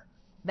horror,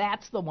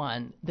 that's the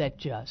one that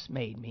just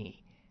made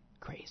me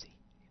crazy.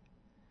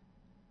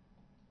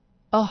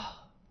 Oh.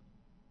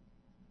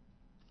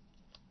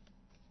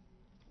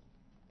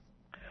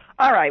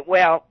 All right,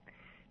 well,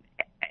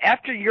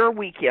 after your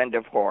weekend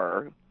of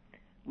horror,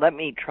 let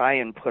me try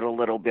and put a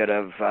little bit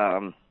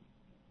of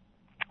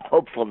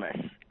hopefulness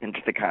into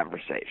the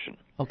conversation.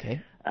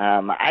 Okay.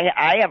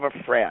 I have a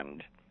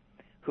friend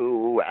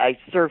who I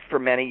served for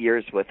many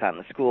years with on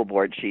the school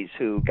board. She's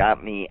who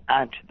got me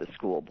onto the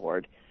school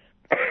board.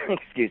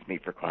 Excuse me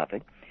for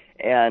coughing.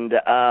 And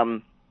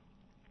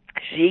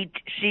she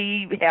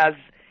has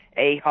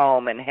a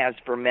home and has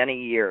for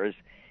many years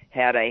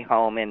had a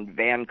home in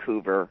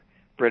Vancouver,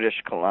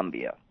 British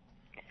Columbia.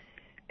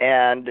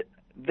 And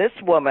this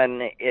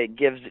woman, it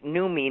gives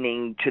new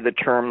meaning to the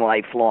term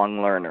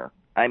lifelong learner.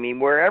 I mean,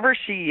 wherever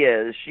she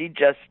is, she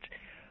just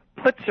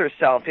puts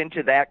herself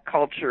into that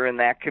culture and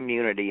that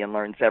community and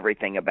learns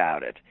everything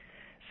about it.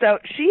 So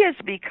she has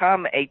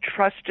become a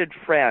trusted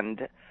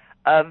friend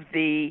of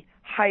the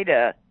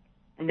Haida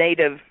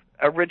Native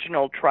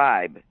original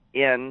tribe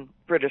in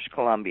British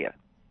Columbia.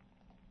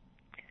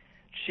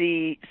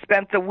 She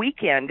spent the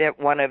weekend at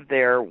one of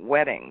their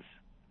weddings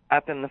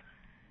up in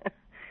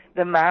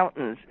the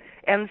mountains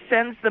and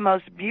sends the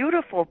most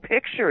beautiful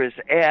pictures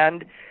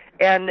and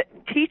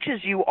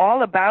teaches you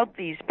all about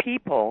these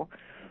people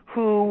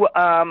who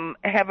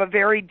have a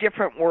very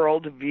different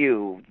world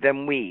view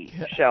than we,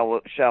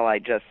 shall I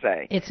just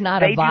say. It's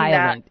not a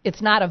violent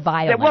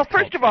Well,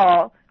 first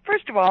culture.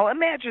 of all,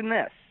 imagine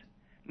this.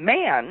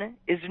 Man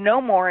is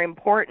no more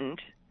important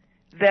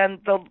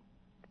than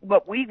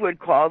what we would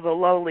call the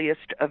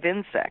lowliest of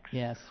insects.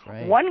 Yes,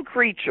 right. One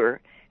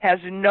creature has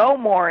no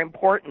more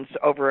importance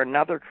over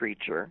another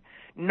creature,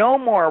 no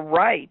more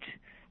right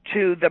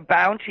to the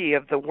bounty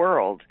of the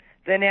world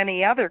than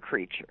any other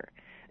creature.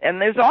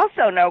 And there's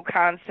also no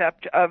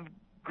concept of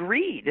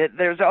greed.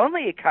 There's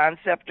only a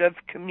concept of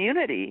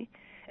community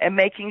and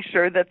making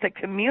sure that the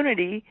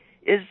community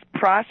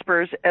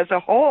prospers as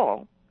a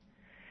whole.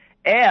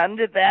 And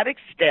that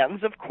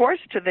extends, of course,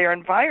 to their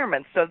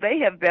environment. So they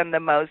have been the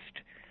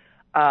most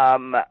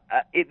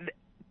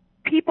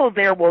people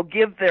there will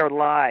give their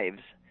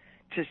lives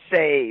to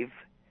save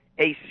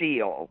a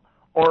seal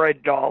or a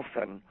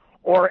dolphin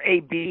or a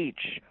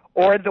beach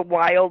or the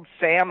wild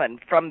salmon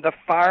from the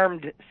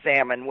farmed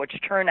salmon, which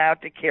turn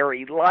out to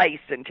carry lice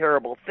and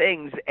terrible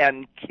things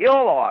and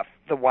kill off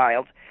the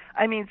wild.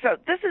 I mean, so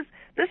this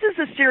is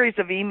a series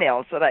of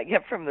emails that I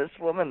get from this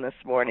woman this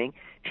morning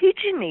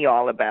teaching me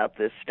all about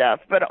this stuff,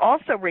 but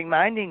also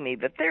reminding me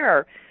that there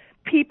are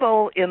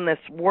people in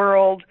this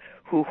world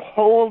who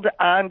hold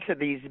on to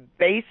these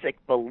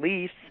basic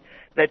beliefs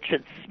that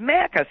should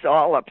smack us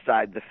all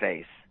upside the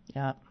face.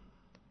 Yeah.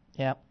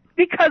 Yeah.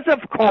 Because,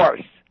 of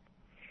course,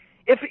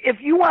 if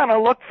you want to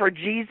look for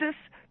Jesus,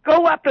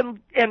 go up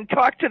and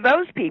talk to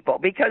those people,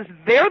 because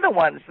they're the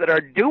ones that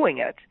are doing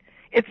it.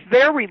 It's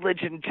their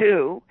religion,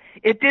 too.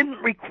 It didn't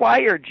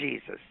require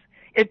Jesus.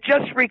 It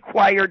just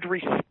required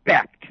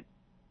respect.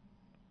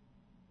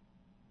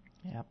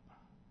 Yep.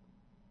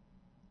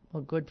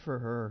 Well, good for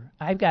her.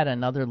 I've got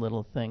another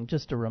little thing,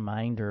 just a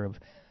reminder of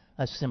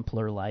a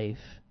simpler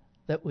life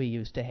that we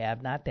used to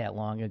have not that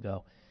long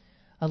ago.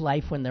 A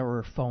life when there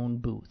were phone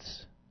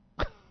booths.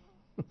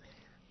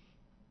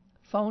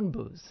 Phone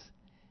booths.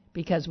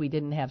 Because we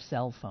didn't have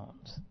cell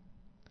phones.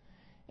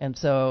 And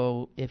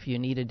so if you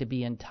needed to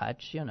be in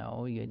touch,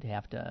 you'd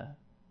have to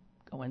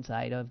go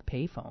inside a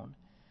payphone.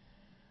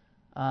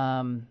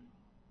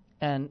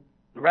 And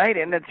right,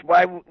 and that's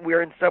why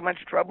we're in so much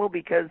trouble,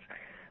 because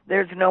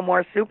there's no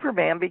more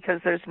Superman,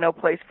 because there's no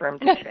place for him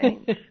to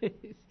change.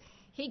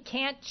 He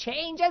can't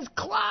change his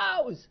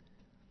clothes.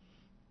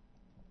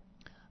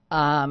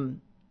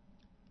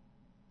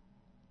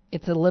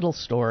 It's a little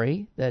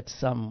story that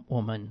some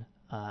woman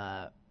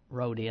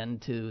wrote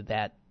into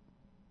that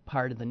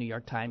part of the New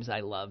York Times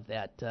I love,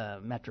 that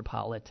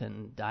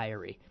Metropolitan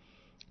Diary.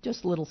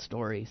 Just little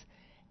stories.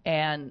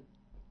 And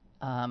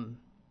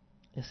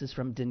this is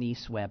from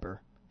Denise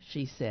Weber.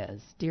 She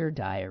says, "Dear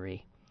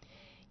Diary,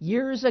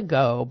 years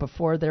ago,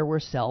 before there were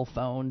cell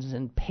phones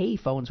and pay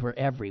phones were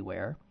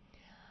everywhere,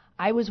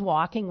 I was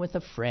walking with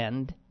a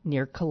friend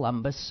near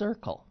Columbus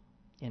Circle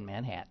in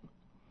Manhattan.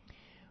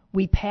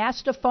 We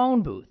passed a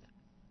phone booth,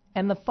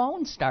 and the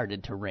phone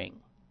started to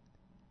ring.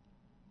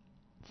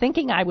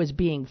 Thinking I was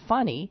being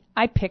funny,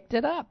 I picked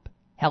it up.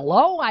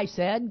 'Hello,' I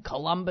said,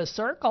 'Columbus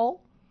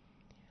Circle.'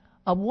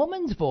 A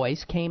woman's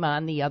voice came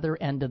on the other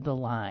end of the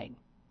line.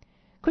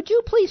 'Could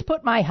you please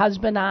put my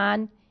husband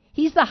on?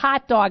 He's the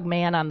hot dog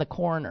man on the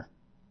corner.'"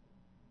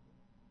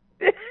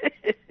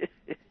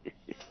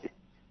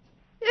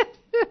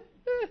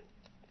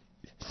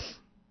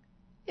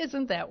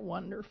 Isn't that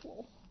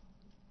wonderful?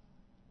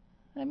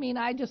 I mean,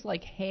 I just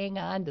like hang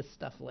on to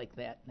stuff like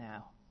that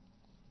now.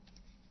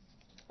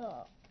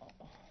 Oh,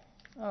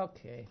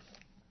 okay.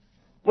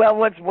 Well,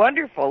 what's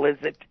wonderful is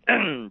that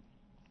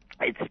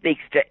it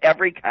speaks to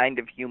every kind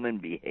of human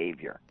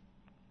behavior.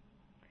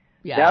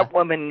 Yeah. That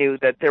woman knew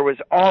that there was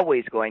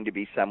always going to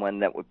be someone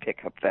that would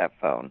pick up that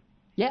phone.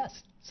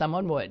 Yes,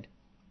 someone would.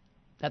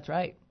 That's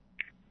right.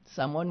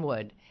 Someone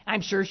would.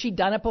 I'm sure she'd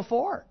done it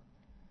before.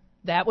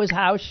 That was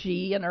how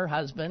she and her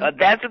husband...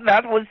 That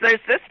was their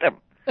system.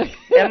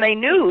 And they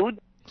knew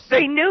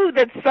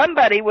that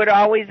somebody would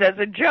always, as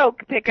a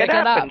joke, pick it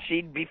up, and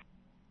she'd be...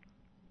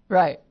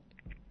 Right.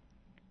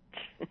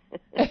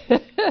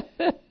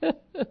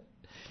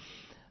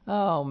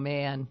 Oh,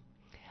 man.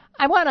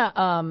 I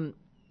want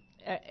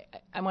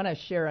to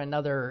share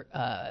another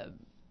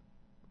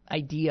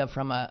idea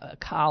from a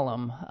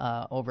column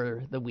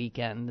over the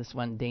weekend, this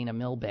one, Dana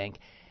Milbank,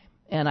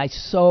 and I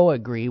so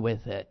agree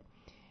with it.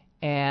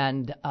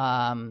 And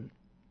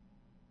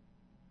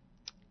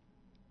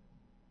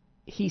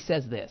he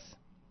says this: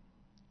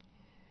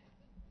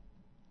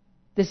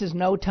 this is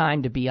no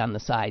time to be on the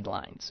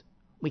sidelines.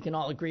 We can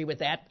all agree with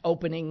that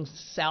opening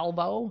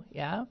salvo,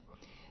 yeah?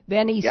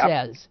 Then he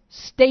says,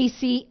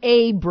 Stacey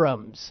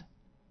Abrams,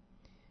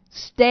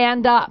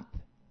 stand up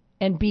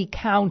and be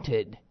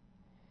counted.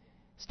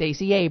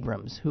 Stacey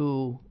Abrams,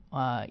 who,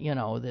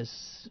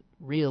 this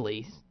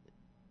really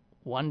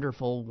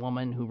wonderful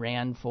woman who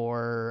ran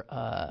for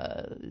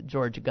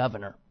Georgia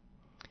governor,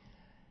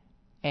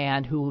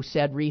 and who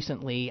said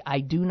recently,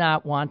 I do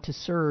not want to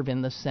serve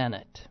in the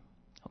Senate.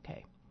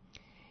 Okay.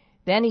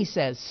 Then he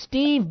says,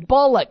 Steve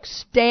Bullock,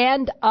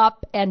 stand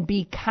up and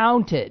be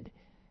counted.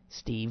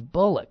 Steve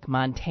Bullock,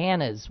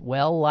 Montana's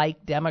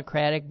well-liked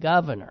Democratic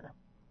governor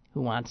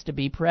who wants to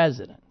be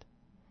president.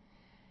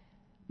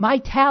 My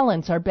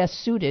talents are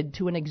best suited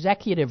to an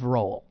executive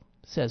role,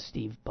 says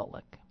Steve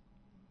Bullock.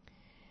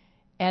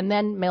 And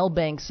then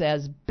Milbank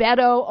says,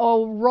 Beto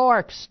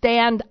O'Rourke,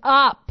 stand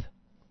up,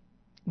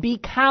 be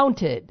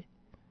counted.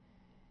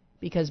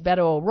 Because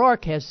Beto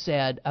O'Rourke has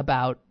said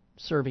about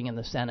serving in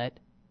the Senate,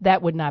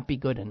 that would not be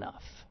good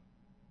enough.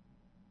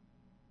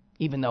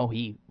 Even though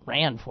he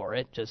ran for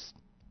it just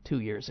 2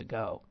 years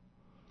ago.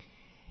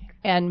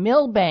 And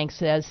Milbank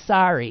says,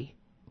 sorry,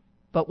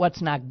 but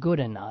what's not good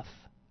enough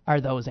are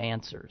those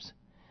answers.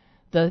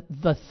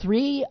 The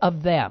three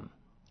of them,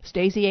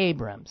 Stacey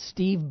Abrams,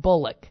 Steve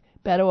Bullock,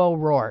 Beto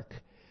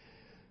O'Rourke,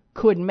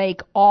 could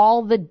make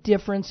all the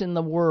difference in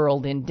the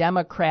world in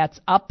Democrats'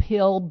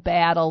 uphill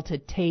battle to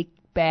take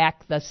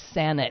back the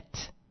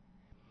Senate.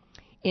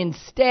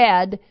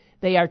 Instead,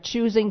 they are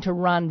choosing to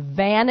run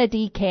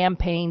vanity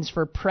campaigns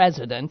for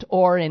president,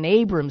 or in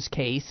Abrams'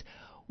 case,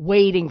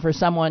 waiting for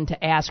someone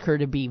to ask her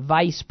to be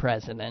vice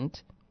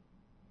president.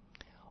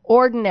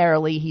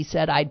 Ordinarily, he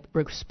said, I'd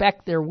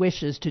respect their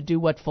wishes to do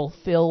what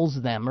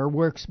fulfills them or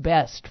works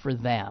best for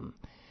them.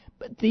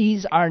 But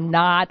these are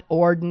not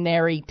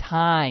ordinary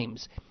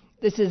times.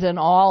 This is an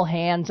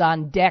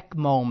all-hands-on-deck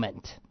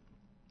moment,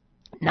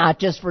 not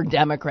just for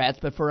Democrats,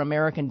 but for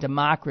American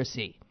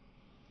democracy.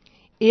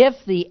 If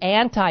the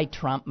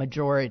anti-Trump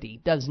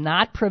majority does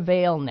not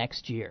prevail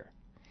next year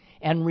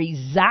and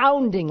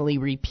resoundingly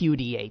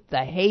repudiate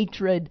the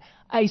hatred,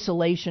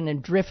 isolation,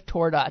 and drift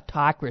toward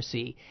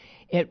autocracy,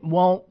 it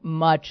won't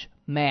much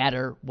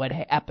matter what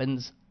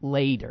happens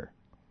later.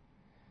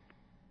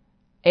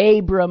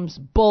 Abrams,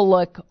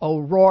 Bullock,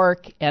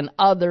 O'Rourke, and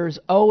others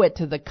owe it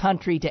to the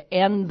country to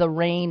end the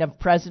reign of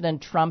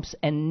President Trump's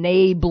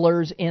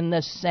enablers in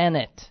the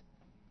Senate.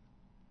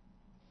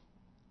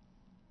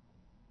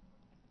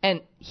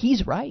 And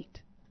he's right.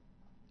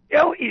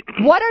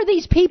 What are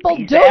these people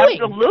doing?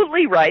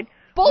 Absolutely right.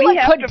 Bullock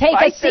could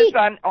take a seat.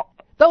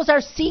 Those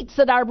are seats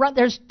that are run.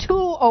 There's 2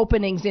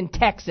 openings in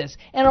Texas,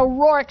 and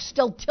O'Rourke's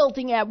still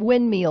tilting at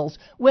windmills.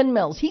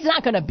 He's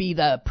not going to be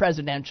the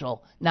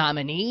presidential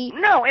nominee.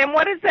 No, and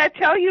what does that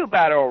tell you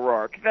about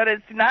O'Rourke? That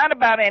it's not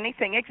about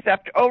anything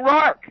except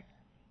O'Rourke.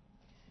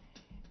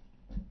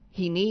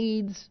 He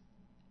needs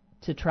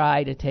to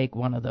try to take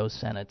one of those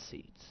Senate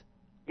seats.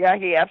 Yeah,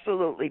 he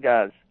absolutely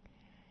does.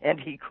 And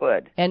he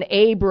could. And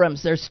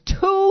Abrams, there's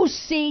 2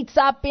 seats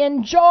up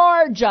in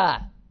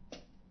Georgia.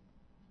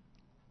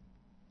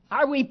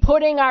 Are we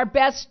putting our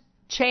best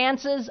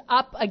chances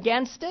up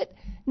against it?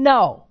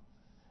 No,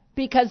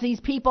 because these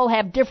people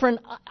have different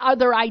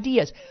other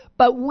ideas.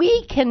 But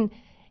we can,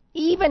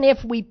 even if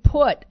we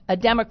put a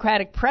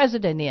Democratic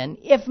president in,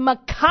 if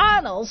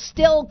McConnell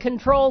still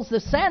controls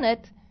the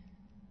Senate,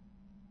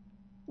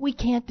 we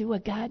can't do a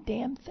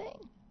goddamn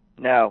thing.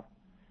 No,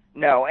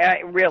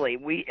 really.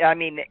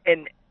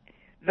 And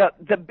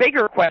the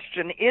bigger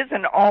question is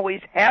and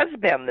always has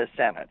been the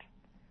Senate.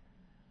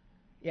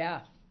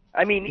 Yeah.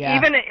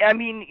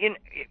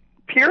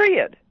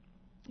 Period.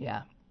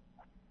 Yeah.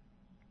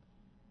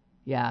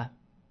 Yeah.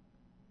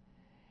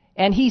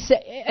 And he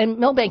said, and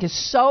Milbank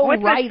is so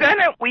right. With the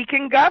Senate, we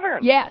can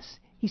govern. Yes,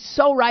 he's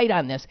so right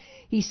on this.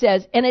 He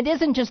says, and it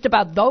isn't just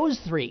about those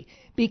 3,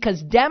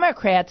 because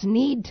Democrats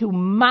need to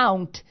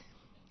mount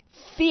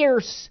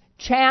fierce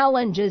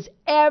challenges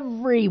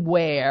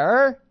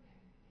everywhere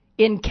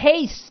in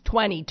case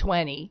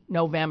 2020,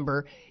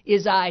 November,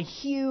 is a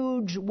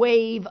huge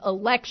wave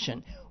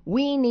election.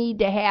 We need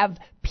to have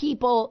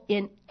people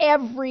in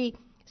every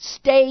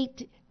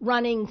state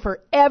running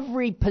for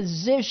every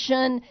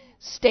position,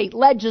 state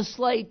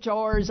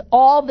legislators,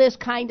 all this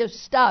kind of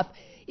stuff.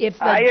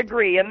 I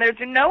agree, and there's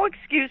no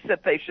excuse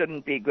that they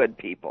shouldn't be good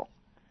people.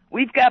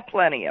 We've got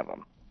plenty of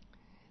them.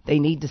 They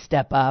need to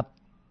step up.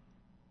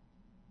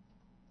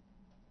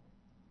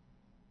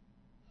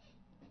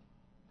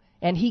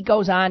 And he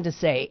goes on to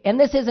say, and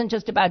this isn't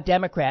just about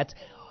Democrats,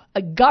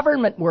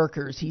 government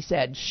workers, he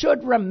said,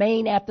 should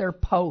remain at their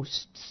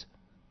posts,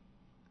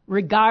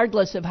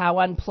 regardless of how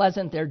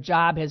unpleasant their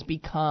job has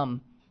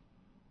become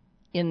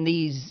in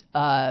these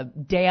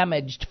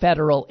damaged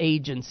federal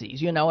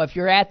agencies. You know, if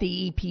you're at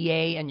the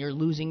EPA and you're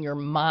losing your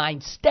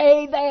mind,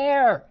 stay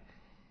there.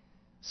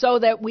 So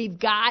that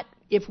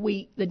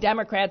the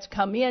Democrats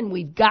come in,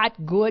 we've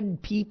got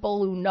good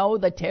people who know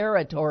the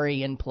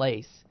territory in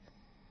place.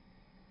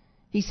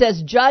 He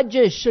says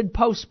judges should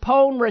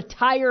postpone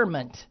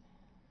retirement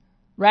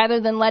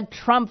rather than let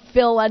Trump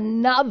fill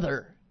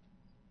another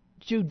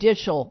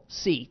judicial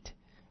seat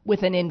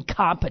with an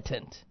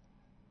incompetent.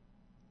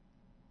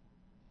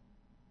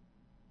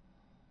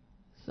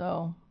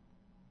 So,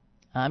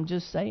 I'm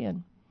just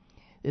saying,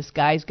 this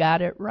guy's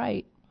got it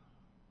right.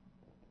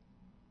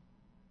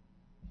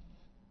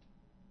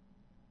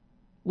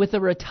 With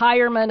the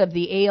retirement of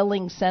the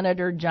ailing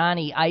Senator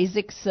Johnny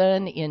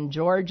Isakson in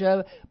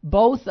Georgia,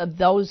 both of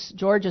those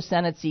Georgia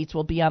Senate seats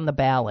will be on the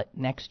ballot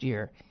next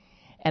year.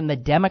 And the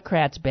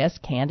Democrats'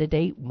 best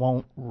candidate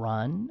won't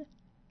run,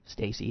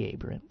 Stacey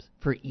Abrams,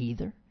 for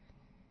either.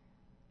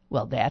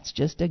 Well, that's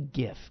just a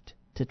gift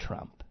to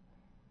Trump.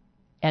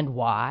 And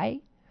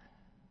why?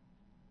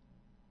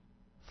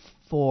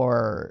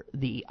 For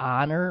the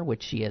honor,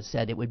 which she has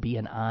said it would be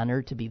an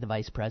honor to be the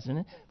vice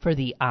president, for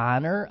the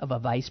honor of a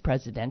vice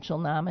presidential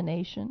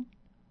nomination.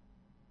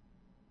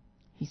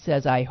 He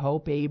says, I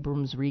hope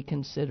Abrams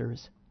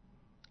reconsiders.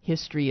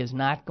 History is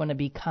not going to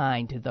be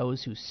kind to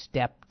those who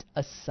stepped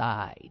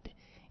aside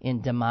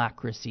in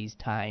democracy's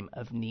time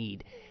of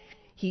need.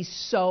 He's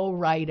so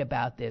right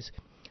about this.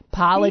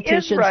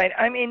 Politicians, he is right.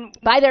 I mean,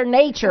 by their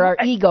nature, are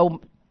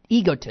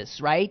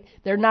egotists, right?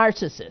 They're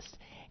narcissists.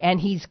 And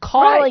he's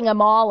calling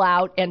them all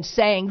out and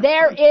saying,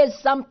 there is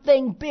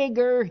something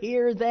bigger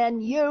here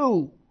than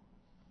you.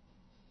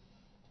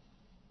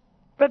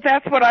 But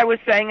that's what I was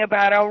saying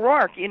about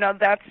O'Rourke. You know,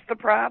 that's the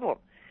problem.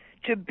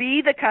 To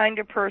be the kind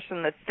of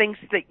person that thinks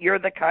that you're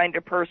the kind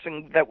of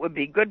person that would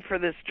be good for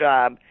this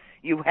job,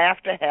 you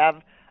have to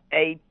have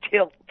a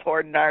tilt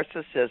toward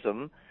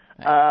narcissism.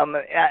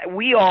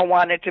 We all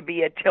want it to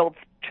be a tilt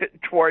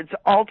towards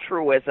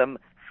altruism.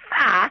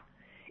 Ha!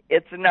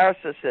 It's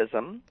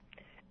narcissism.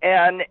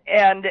 And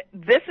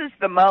this is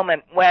the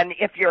moment when,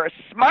 if you're a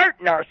smart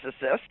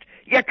narcissist,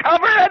 you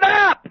cover it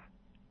up.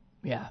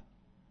 Yeah.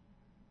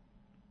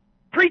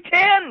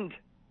 Pretend.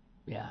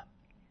 Yeah.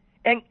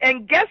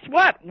 And guess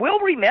what?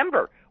 We'll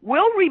remember.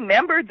 We'll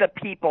remember the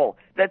people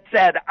that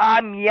said,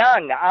 I'm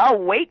young,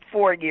 I'll wait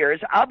 4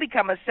 years, I'll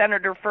become a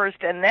senator first,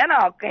 and then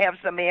I'll have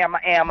some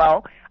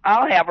ammo,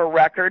 I'll have a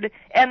record,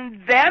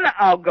 and then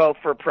I'll go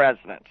for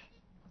president.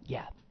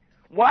 Yeah.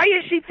 Why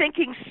is she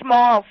thinking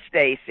small,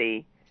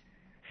 Stacey?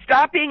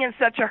 Stop being in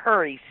such a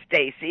hurry,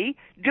 Stacey.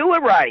 Do it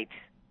right.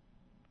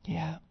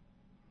 Yeah.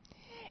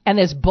 And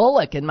this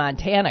Bullock in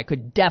Montana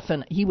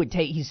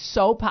he's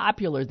so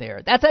popular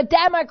there. That's a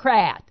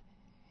Democrat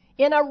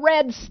in a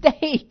red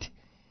state.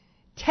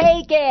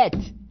 Take it.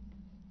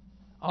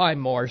 I'm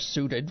more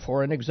suited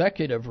for an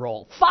executive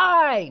role.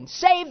 Fine.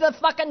 Save the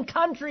fucking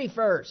country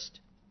first.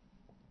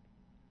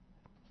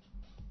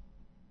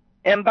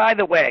 And by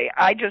the way,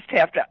 I just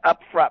have to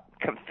upfront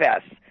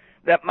confess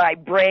that my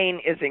brain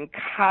is in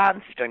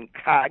constant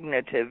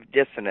cognitive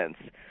dissonance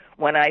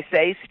when I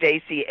say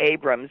Stacey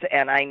Abrams,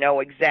 and I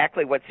know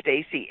exactly what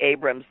Stacey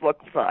Abrams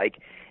looks like,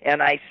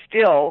 and I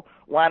still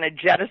want to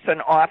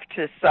jettison off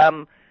to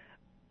some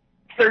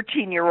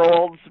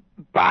 13-year-old's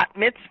bat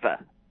mitzvah.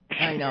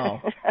 I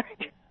know.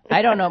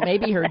 I don't know.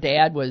 Maybe her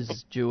dad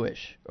was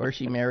Jewish, or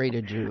she married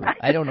a Jew.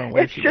 I don't know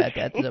where she got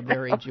that. That's a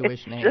very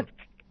Jewish name.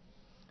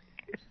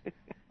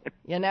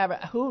 You never.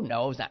 Who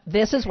knows?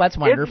 This is what's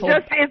wonderful.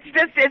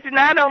 It's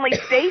not only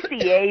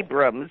Stacey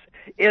Abrams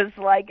is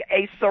like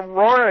a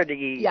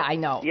sorority. Yeah, I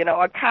know. You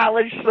know, a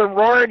college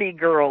sorority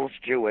girl's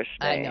Jewish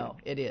name. I know.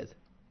 It is.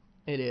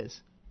 It is.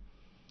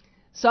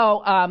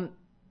 So,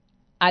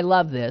 I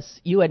love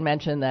this. You had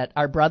mentioned that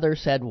our brother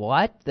said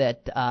what?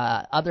 That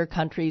other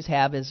countries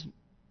have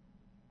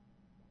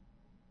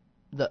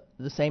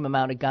the same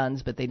amount of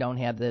guns, but they don't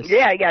have this.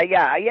 Yeah.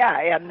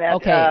 And that,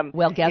 okay.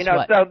 Well, guess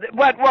what? So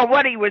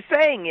what he was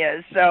saying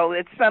is, so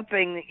it's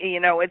something,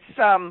 it's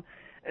some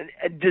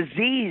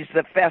disease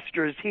that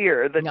festers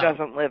here that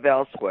doesn't live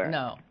elsewhere.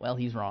 No. Well,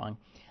 he's wrong.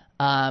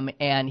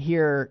 And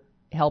here,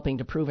 helping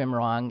to prove him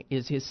wrong,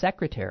 is his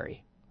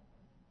secretary.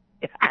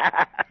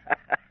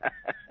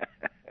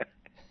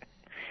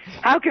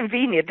 How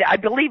convenient. I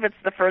believe it's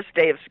the first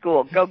day of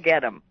school. Go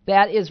get them.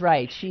 That is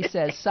right. She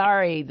says,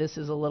 sorry, this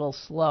is a little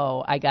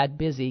slow. I got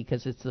busy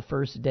because it's the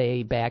first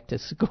day back to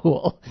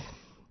school.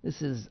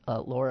 This is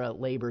Laura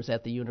labors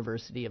at the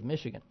University of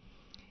Michigan.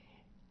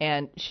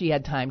 And she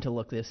had time to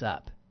look this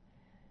up.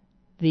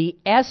 The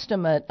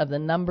estimate of the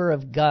number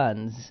of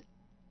guns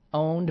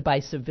owned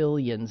by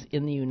civilians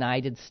in the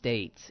United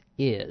States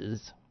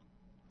is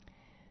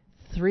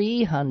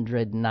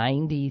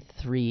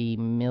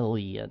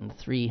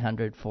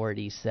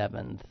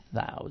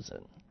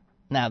 393,347,000.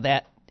 Now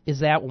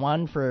is that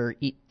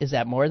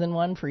more than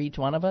one for each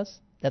one of us?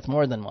 That's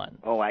more than one.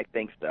 Oh, I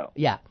think so.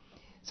 Yeah.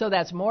 So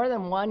that's more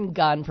than one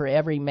gun for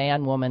every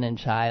man, woman, and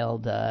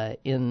child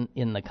in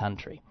the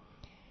country.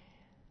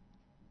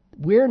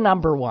 We're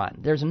number one.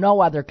 There's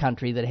no other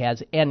country that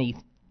has any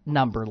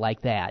number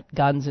like that,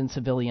 guns in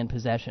civilian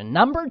possession.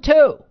 Number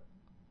two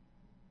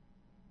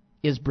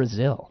is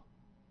Brazil.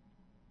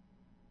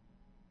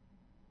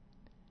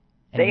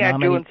 And they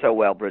aren't doing so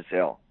well,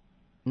 Brazil.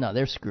 No,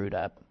 they're screwed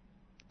up.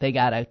 They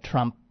got a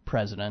Trump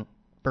president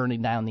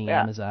burning down the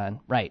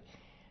Amazon. Right.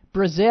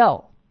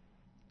 Brazil,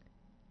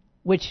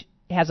 which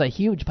has a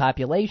huge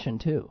population,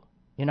 too.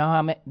 You know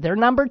how many? They're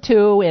number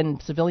two in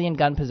civilian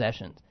gun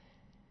possessions.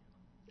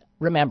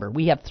 Remember,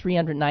 we have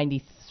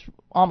 390,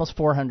 almost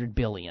 400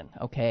 billion,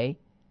 okay?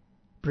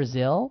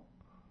 Brazil,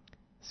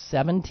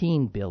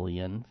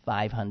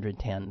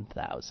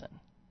 17,510,000.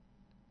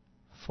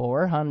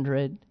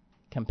 400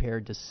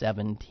 compared to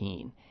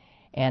 17.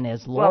 And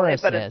as Laura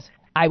says,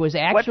 I was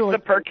actually... What's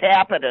the per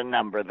capita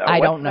number, though? I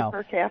don't know. What's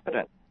the per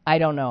capita? I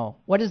don't know.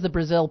 What is the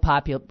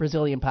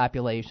Brazilian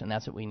population?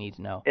 That's what we need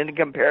to know. In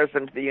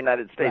comparison to the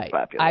United States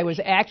population. I was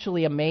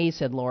actually amazed,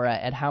 said Laura,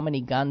 at how many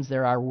guns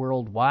there are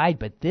worldwide,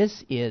 but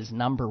this is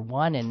number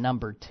one and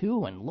number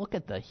two, and look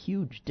at the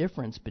huge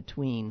difference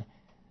between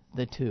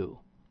the two.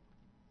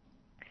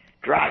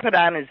 Drop it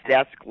on his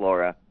desk,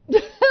 Laura.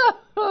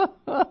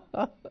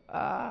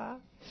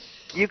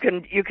 You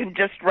can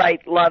just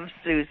write "Love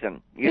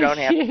Susan." You don't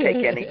have to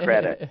take any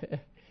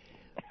credit.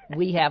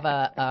 We have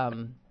a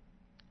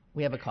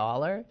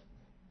caller.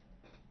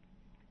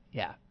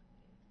 Yeah,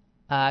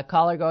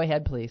 caller, go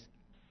ahead, please.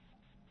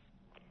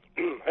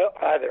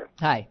 Hi there.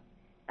 Hi.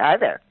 Hi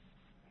there.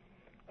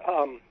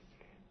 I'm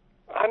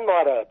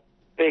not a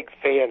big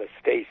fan of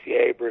Stacey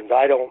Abrams.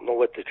 I don't know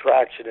what the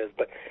traction is,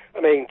 but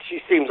I mean, she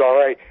seems all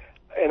right.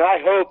 And I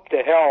hope to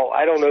hell,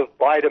 I don't know if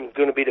Biden's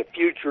going to be the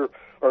future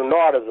or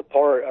not of the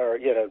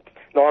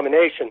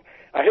nomination.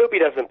 I hope he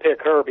doesn't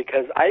pick her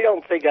because I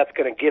don't think that's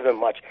going to give him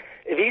much.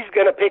 If he's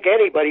going to pick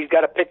anybody, he's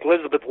got to pick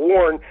Elizabeth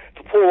Warren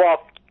to pull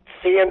off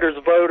Sanders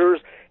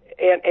voters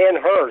and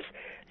hers.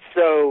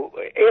 So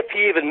if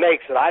he even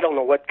makes it, I don't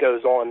know what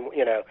goes on,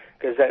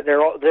 because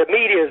the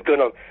media is going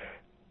to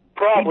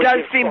probably... He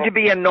does seem to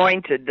be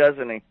anointed,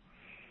 doesn't he?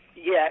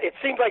 Yeah, it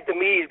seems like the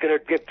media is going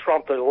to give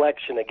Trump an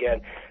election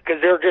again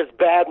because they're just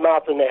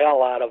bad-mouthing the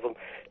hell out of him.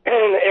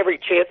 And every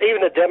chance,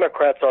 even the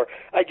Democrats are,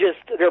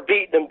 they're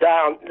beating them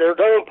down. Their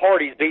own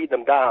party's beating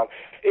them down.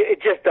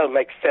 It just doesn't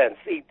make sense.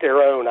 Eat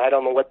their own. I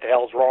don't know what the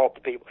hell's wrong with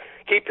the people.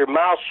 Keep your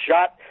mouth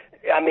shut.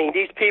 I mean,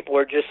 these people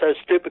are just so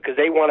stupid because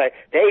they want a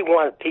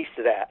piece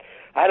of that.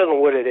 I don't know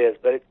what it is,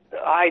 but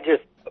I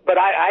just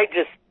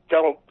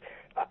don't.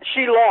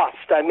 She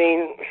lost. I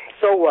mean,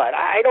 so what?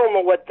 I don't know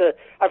what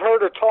I've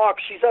heard her talk.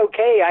 She's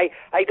okay.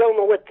 I don't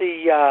know what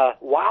the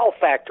wow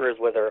factor is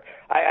with her.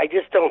 I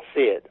just don't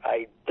see it.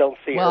 I don't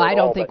see well, her I at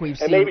don't all, think we've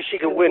seen... And maybe she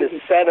could win as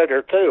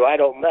senator, too. I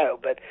don't know.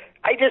 But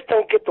I just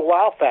don't get the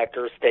wow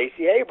factor of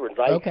Stacey Abrams.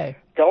 I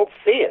don't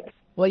see it.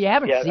 Well, you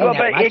haven't seen well, that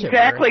but much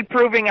exactly of her.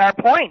 Proving our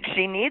point.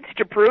 She needs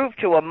to prove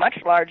to a much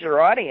larger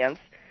audience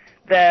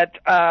that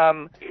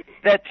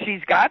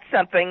she's got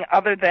something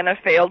other than a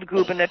failed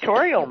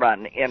gubernatorial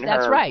run in her.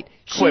 That's right.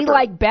 Quiver. She,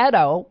 like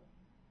Beto,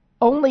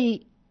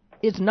 only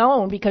is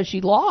known because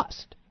she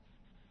lost.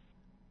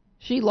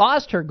 She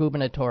lost her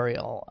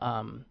gubernatorial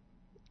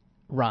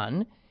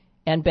run,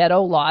 and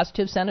Beto lost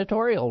his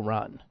senatorial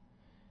run.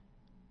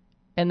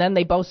 And then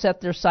they both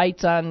set their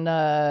sights on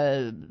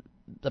the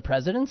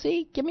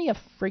presidency? Give me a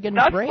friggin'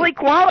 break. Thusly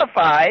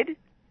qualified.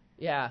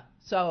 Yeah.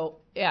 So,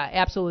 yeah,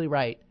 absolutely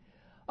right.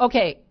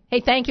 Okay. Hey,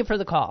 thank you for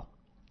the call.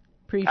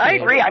 Appreciate it. I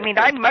agree. I mean,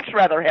 I'd much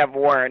rather have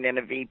Warren in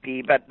a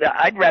VP, but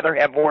I'd rather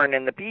have Warren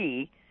in the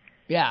P.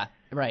 Yeah,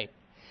 right.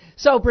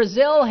 So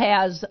Brazil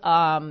has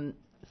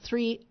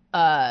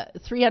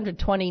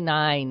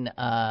 329.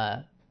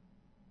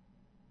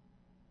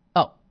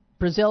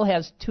 Brazil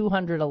has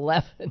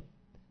 211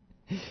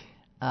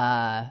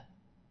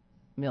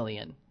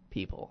 million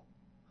people,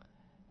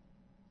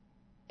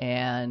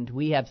 and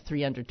we have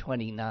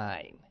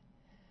 329.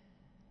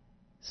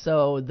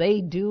 So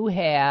they do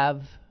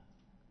have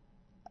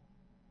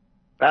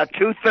about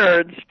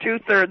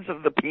two-thirds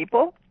of the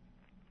people.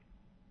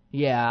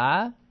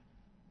 Yeah.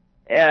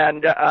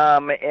 And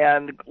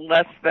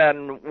less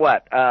than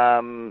what?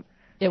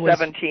 It was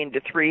 17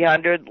 to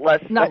 300.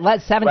 Less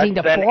 17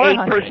 to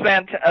 400.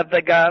 8% of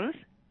the guns.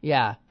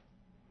 Yeah.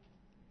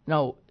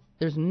 No,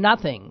 there's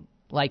nothing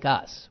like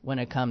us when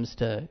it comes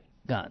to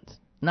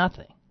guns.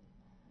 Nothing.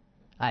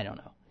 I don't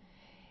know.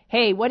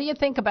 Hey, what do you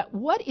think about,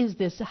 what is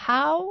this?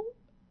 How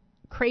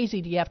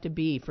crazy do you have to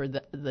be for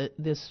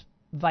this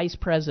Vice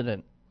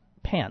President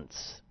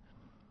Pence?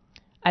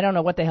 I don't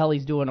know what the hell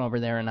he's doing over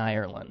there in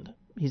Ireland.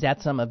 He's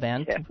at some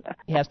event.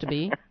 He has to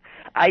be.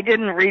 I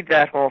didn't read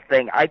that whole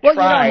thing. I Well,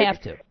 tried. you don't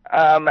have to.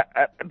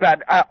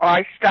 But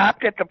I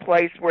stopped at the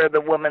place where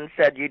the woman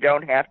said, "You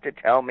don't have to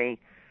tell me.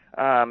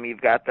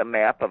 You've got the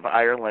map of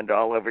Ireland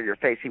all over your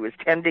face." He was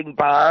tending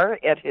bar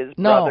at his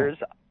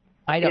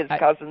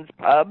cousin's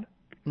pub.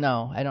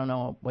 No, I don't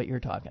know what you're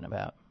talking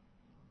about.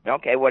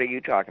 Okay, what are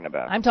you talking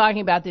about? I'm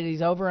talking about that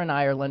he's over in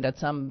Ireland at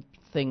some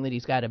thing that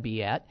he's got to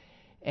be at,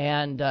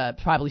 and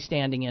probably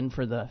standing in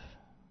for the,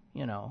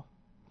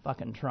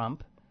 fucking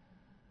Trump,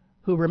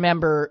 who,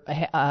 remember,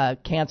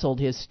 canceled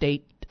his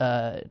state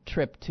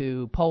trip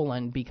to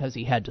Poland because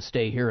he had to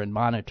stay here and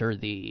monitor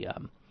the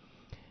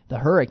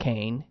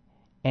hurricane.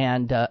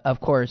 And, of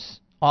course,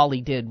 all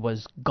he did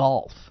was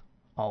golf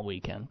all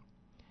weekend.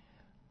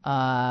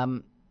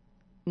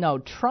 No,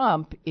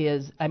 Trump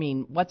is,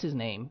 what's his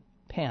name?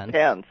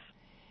 Pence.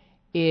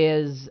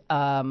 Is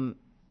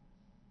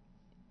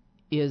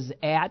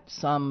at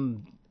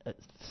something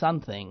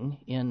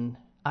in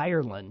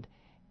Ireland,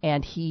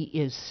 and he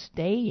is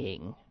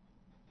staying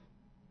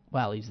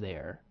while he's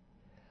there,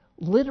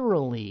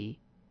 literally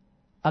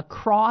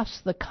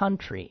across the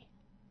country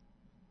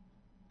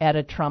at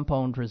a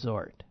Trump-owned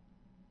resort.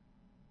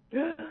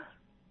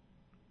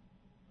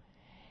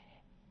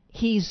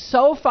 He's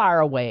so far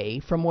away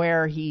from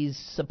where he's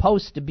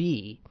supposed to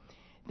be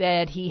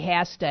that he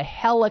has to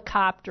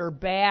helicopter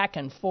back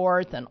and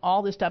forth and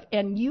all this stuff.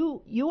 And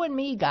you and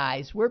me,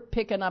 guys, we're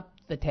picking up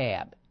the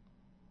tab.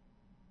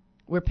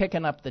 We're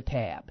picking up the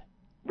tab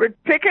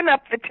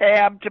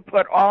to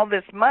put all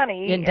this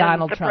money in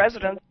Donald Trump.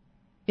 President.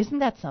 Isn't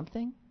that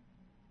something?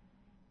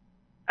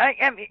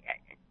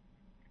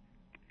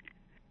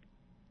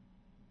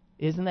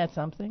 Isn't that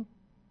something?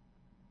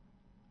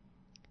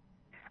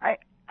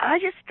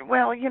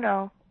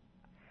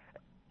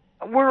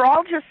 We're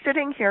all just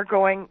sitting here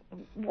going,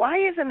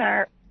 why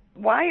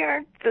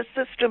aren't the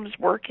systems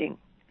working?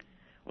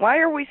 Why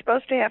are we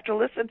supposed to have to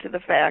listen to the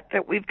fact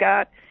that we've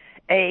got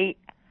an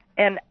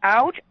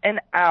out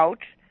and out,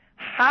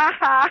 ha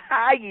ha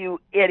ha, you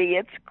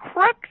idiots,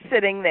 crook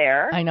sitting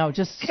there? I know,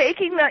 just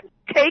taking the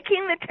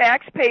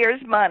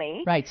taxpayers'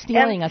 money, right,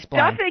 stealing us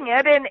blind, stuffing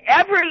it in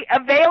every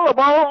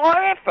available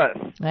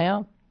orifice.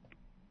 Well,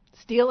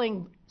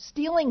 stealing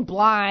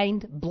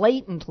blind,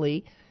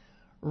 blatantly,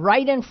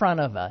 right in front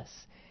of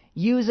us,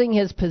 using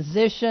his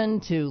position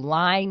to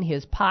line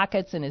his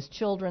pockets and his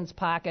children's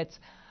pockets.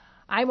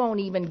 I won't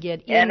even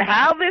get in. And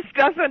how this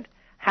doesn't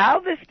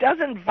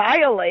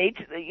violate,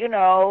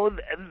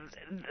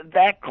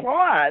 that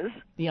clause.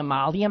 The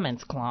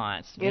emoluments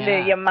clause. Yeah.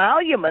 The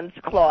emoluments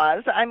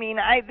clause.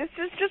 This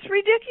is just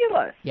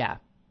ridiculous. Yeah.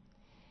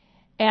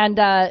 And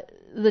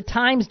the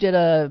Times did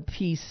a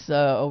piece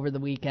over the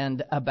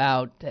weekend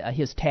about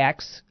his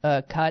tax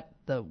cut,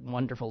 the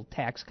wonderful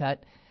tax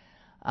cut,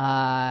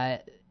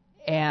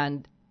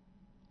 and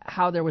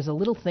how there was a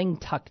little thing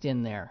tucked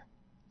in there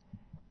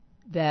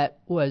that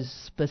was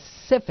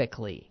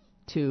specifically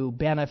to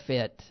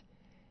benefit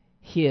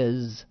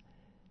his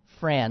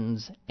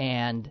friends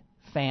and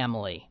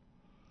family.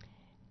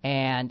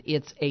 And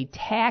it's a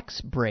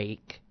tax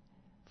break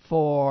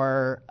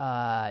for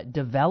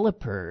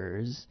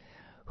developers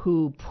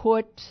who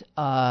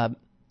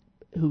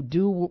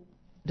do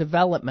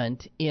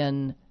development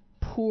in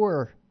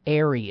poor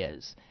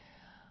areas.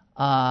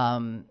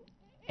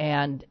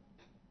 And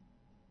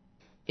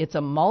it's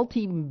a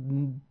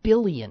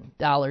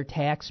multi-billion-dollar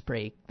tax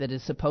break that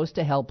is supposed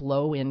to help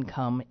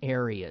low-income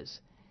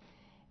areas.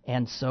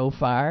 And so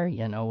far,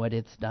 you know what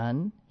it's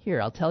done?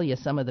 Here, I'll tell you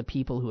some of the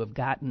people who have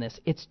gotten this.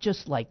 It's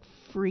just like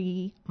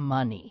free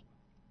money.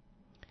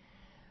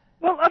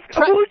 Well,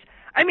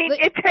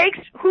 it takes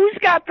who's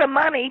got the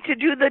money to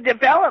do the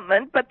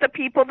development, but the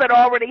people that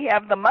already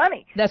have the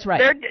money. That's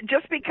right.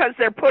 Just because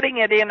they're putting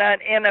it in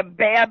a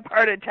bad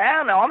part of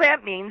town, all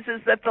that means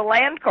is that the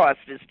land cost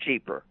is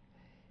cheaper.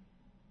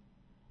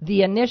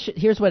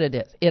 Here's what it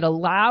is. It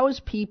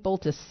allows people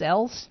to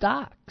sell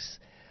stocks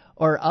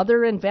or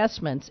other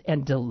investments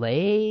and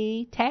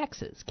delay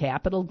taxes,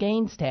 capital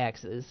gains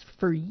taxes,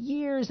 for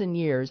years and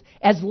years,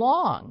 as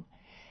long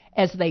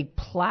as they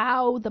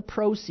plow the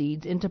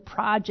proceeds into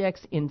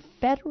projects in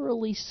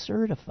federally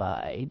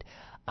certified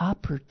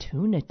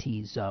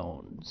opportunity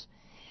zones.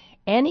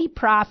 Any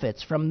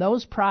profits from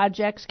those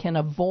projects can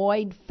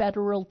avoid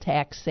federal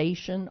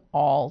taxation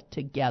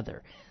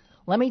altogether.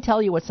 Let me tell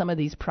you what some of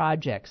these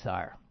projects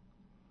are.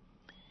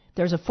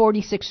 There's a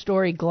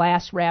 46-story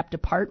glass-wrapped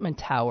apartment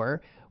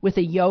tower with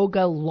a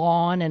yoga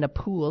lawn and a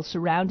pool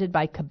surrounded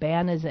by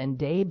cabanas and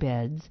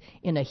daybeds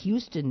in a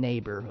Houston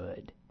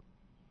neighborhood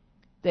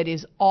that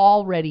is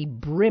already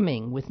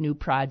brimming with new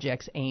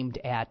projects aimed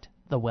at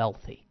the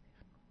wealthy.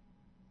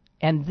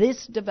 And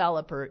this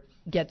developer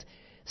gets...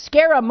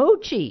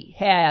 Scaramucci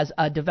has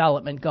a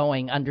development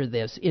going under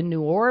this in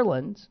New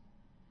Orleans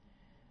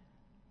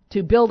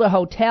to build a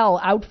hotel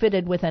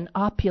outfitted with an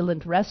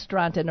opulent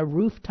restaurant and a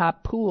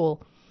rooftop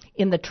pool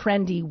in the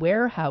trendy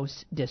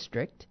warehouse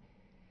district.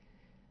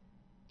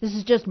 This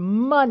is just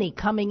money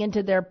coming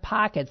into their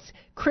pockets.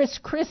 Chris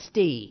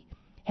Christie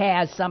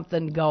has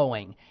something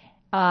going.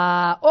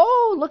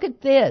 Look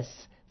at this.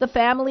 The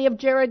family of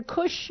Jared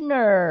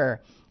Kushner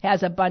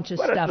has a bunch of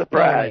stuff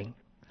going.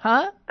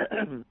 Huh?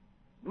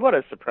 What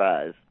a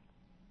surprise.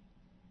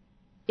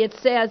 It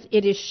says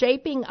it is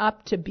shaping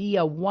up to be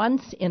a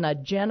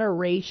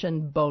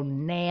once-in-a-generation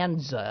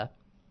bonanza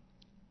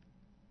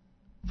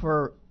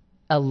for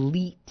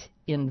elite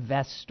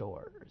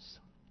investors.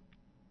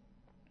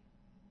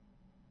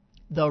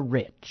 The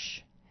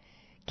rich.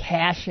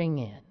 Cashing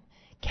in,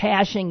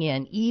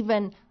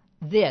 even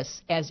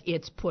this as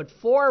it's put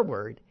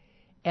forward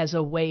as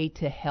a way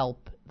to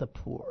help the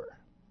poor.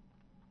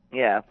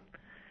 Yeah.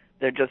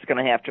 They're just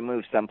going to have to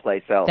move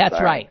someplace else.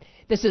 That's right.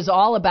 This is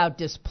all about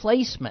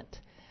displacement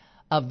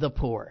of the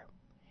poor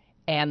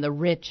and the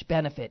rich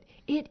benefit.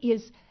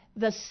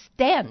 The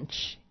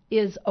stench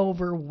is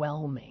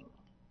overwhelming.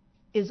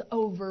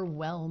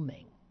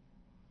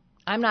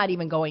 I'm not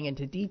even going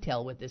into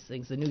detail with these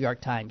things. The New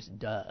York Times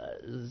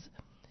does.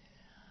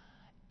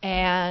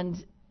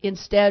 And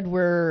instead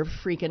we're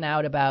freaking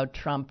out about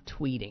Trump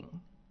tweeting,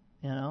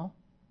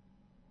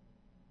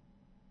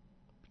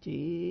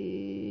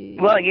 Gee.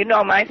 Well,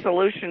 my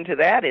solution to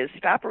that is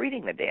stop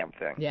reading the damn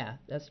thing. Yeah,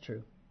 that's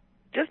true.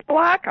 Just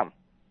block them.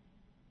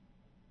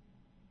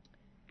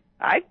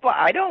 I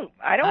don't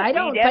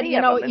read any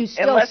of them you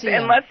still see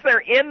them. unless they're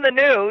in the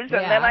news,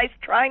 and then I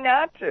try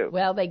not to.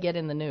 Well, they get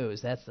in the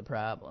news. That's the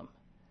problem.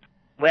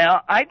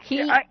 Well,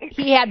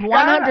 he had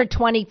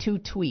 122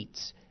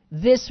 tweets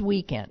this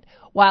weekend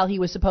while he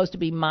was supposed to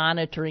be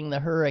monitoring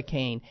the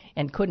hurricane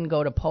and couldn't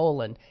go to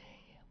Poland.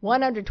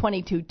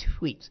 122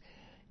 tweets.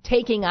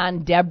 Taking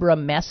on Deborah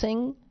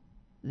Messing,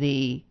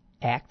 the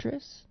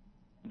actress.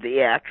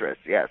 The actress,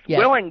 yes.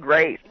 Will and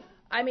Grace.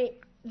 I mean,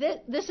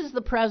 this is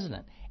the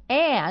president.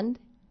 And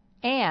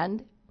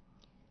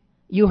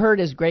you heard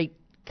his great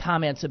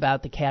comments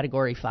about the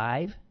Category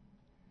 5.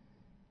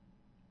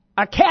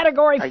 A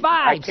Category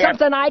 5,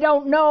 something I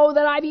don't know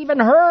that I've even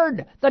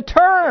heard the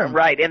term.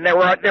 Right, and there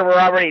were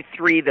already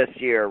 3 this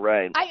year,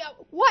 right?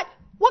 What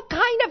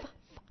kind of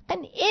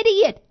an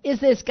idiot is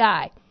this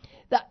guy?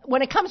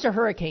 When it comes to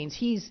hurricanes,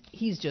 he's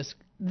just,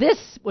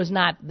 this was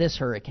not this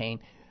hurricane,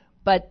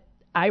 but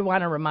I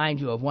want to remind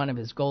you of one of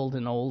his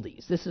golden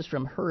oldies. This is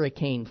from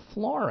Hurricane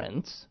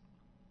Florence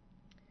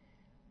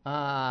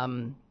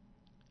last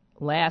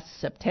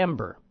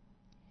September.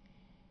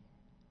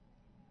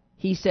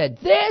 He said,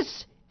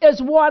 "This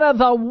is one of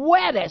the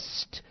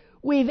wettest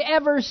we've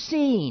ever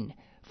seen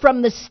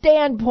from the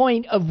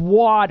standpoint of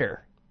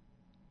water."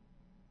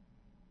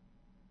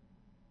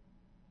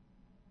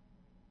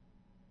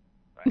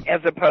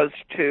 As opposed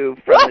to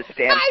from the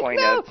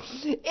standpoint of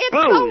it's booze.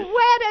 The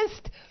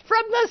wettest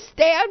from the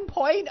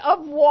standpoint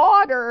of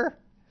water.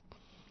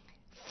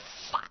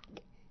 Fuck.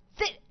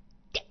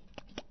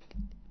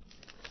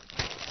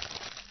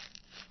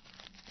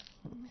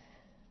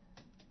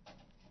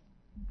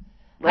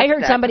 I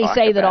heard somebody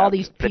say that all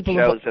these people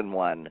the chosen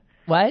one,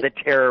 what? The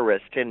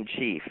terrorist in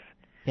chief.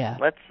 Yeah.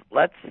 Let's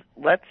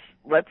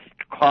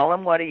call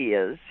him what he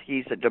is.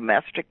 He's a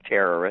domestic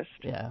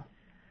terrorist. Yeah.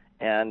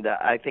 And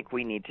I think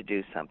we need to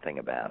do something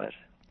about it.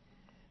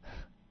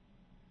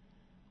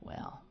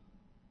 Well.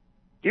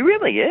 He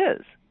really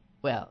is.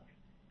 Well.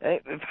 A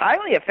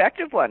highly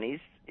effective one. He's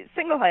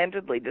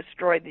single-handedly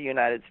destroyed the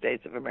United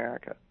States of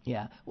America.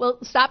 Yeah. Well,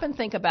 stop and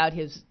think about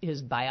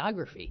his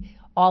biography.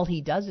 All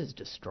he does is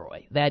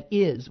destroy. That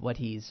is what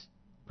he's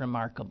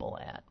remarkable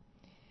at.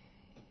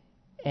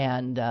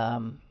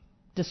 And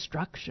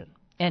destruction.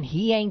 And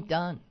he ain't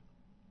done.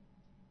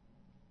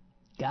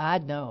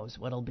 God knows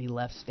what'll be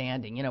left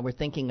standing. We're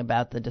thinking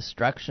about the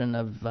destruction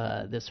of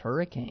this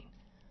hurricane.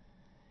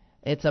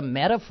 It's a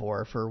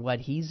metaphor for what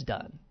he's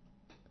done.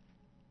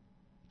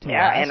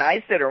 Yeah, and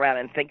I sit around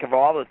and think of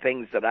all the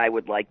things that I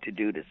would like to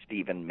do to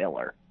Stephen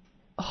Miller.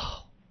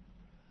 Oh.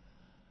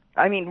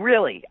 I mean,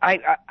 really,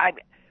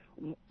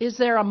 Is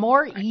there a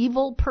more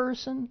evil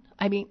person?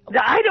 I mean,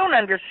 I don't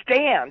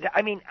understand.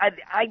 I mean,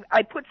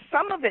 I put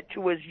some of it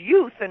to his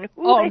youth and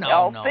who the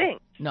hell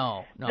thinks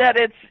that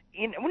it's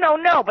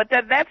but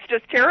that's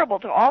just terrible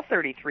to all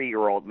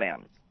 33-year-old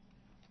men.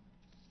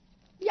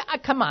 Yeah,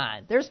 come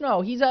on.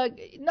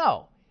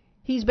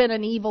 He's been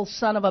an evil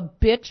son of a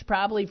bitch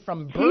probably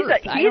from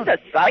birth. He's a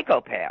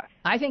psychopath.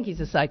 I think he's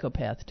a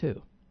psychopath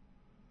too.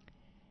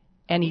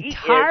 And he is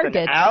targets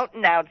an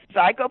out-and-out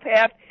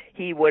psychopath.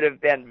 He would have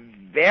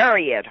been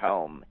very at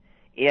home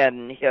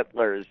in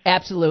Hitler's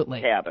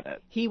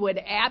cabinet. He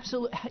would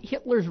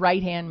Hitler's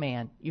right-hand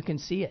man. You can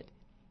see it.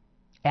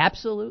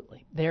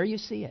 Absolutely. There you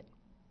see it.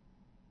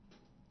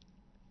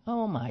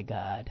 Oh, my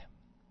God.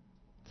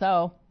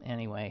 So,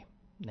 anyway,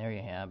 there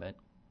you have it.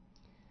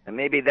 And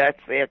maybe that's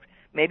the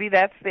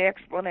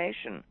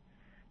explanation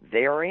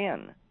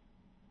therein.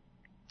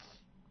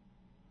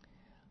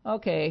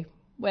 Okay.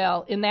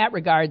 Well, in that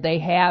regard, they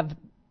have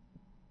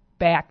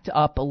backed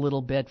up a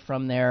little bit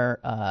from their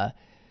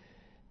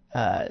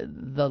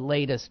the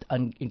latest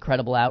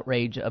incredible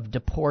outrage of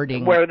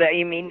deporting. Where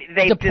you mean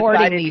they've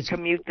decided to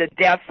commute the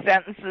death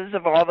sentences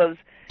of all those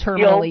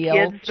terminally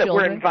ill kids that children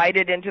were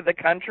invited into the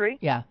country?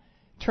 Yeah,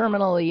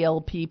 terminally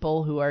ill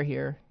people who are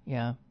here.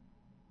 Yeah.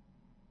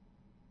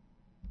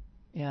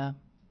 Yeah.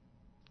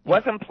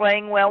 Wasn't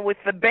playing well with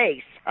the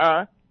base,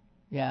 huh?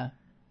 Yeah.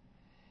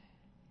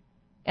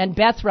 And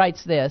Beth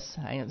writes this.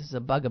 I know this is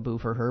a bugaboo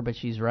for her, but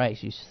she's right.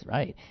 She's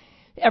right.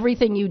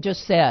 Everything you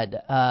just said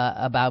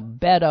about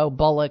Beto,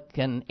 Bullock,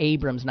 and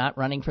Abrams not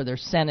running for their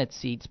Senate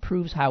seats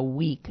proves how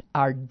weak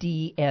our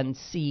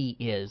DNC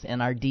is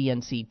and our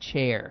DNC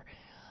chair.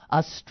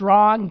 A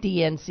strong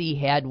DNC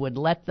head would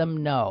let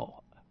them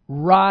know,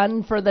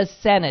 run for the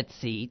Senate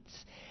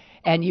seats,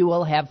 and you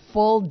will have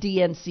full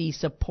DNC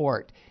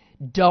support.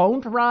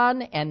 Don't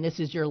run, and this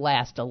is your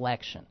last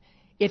election.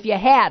 If you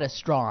had a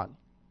strong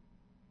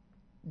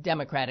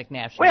Democratic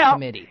National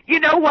Committee. You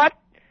know what?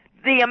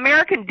 The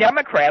American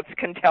Democrats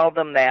can tell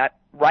them that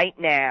right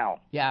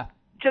now. Yeah.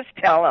 Just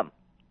tell them.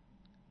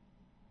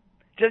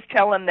 Just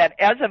tell them that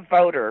as a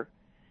voter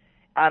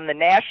on the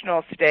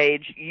national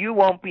stage, you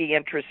won't be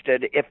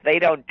interested if they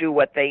don't do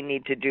what they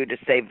need to do to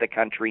save the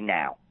country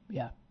now.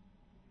 Yeah.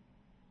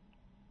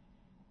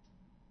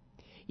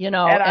 You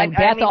know, and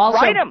Beth also...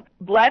 write them.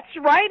 Let's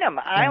write them.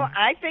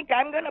 I think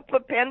I'm going to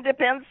put pen to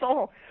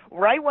pencil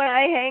right when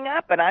I hang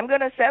up, and I'm going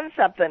to send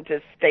something to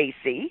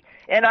Stacy,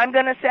 and I'm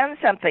going to send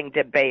something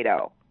to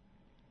Beto.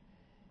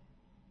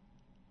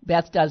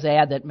 Beth does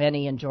add that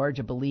many in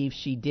Georgia believe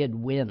she did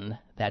win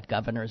that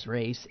governor's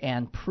race,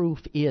 and proof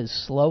is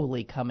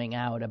slowly coming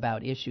out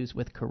about issues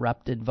with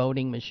corrupted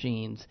voting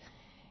machines.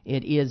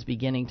 It is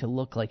beginning to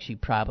look like she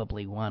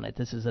probably won it.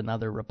 This is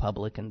another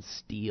Republican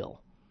steal.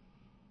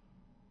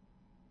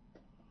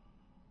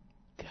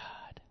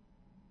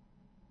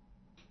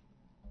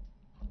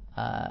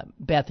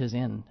 Beth is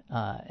in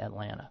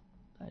Atlanta,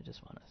 I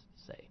just want to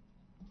say.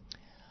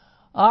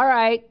 All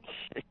right.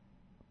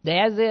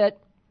 That's it,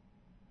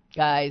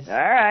 guys. All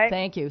right.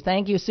 Thank you.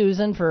 Thank you,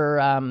 Susan,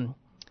 for...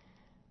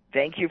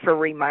 Thank you for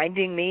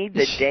reminding me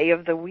the day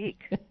of the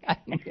week.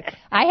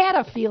 I had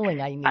a feeling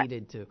I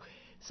needed to.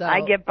 So I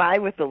get by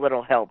with a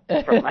little help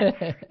from my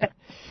friend.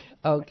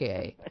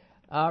 Okay.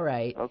 All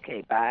right.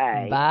 Okay,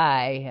 bye.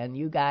 Bye. And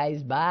you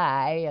guys,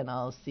 bye. And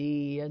I'll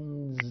see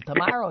you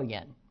tomorrow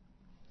again.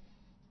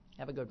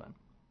 Have a good one.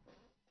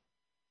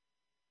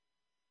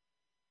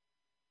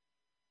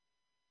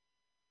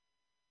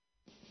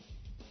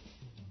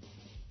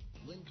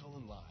 Lynn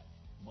Cullen Live,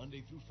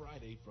 Monday through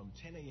Friday from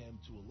 10 a.m.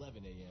 to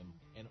 11 a.m.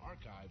 and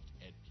archived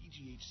at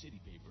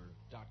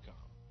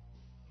pghcitypaper.com.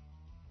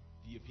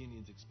 The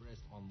opinions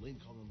expressed on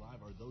Lynn Cullen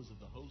Live are those of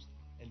the host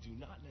and do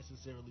not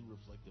necessarily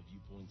reflect the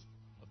viewpoints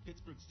of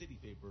Pittsburgh City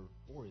Paper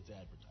or its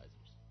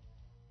advertisers.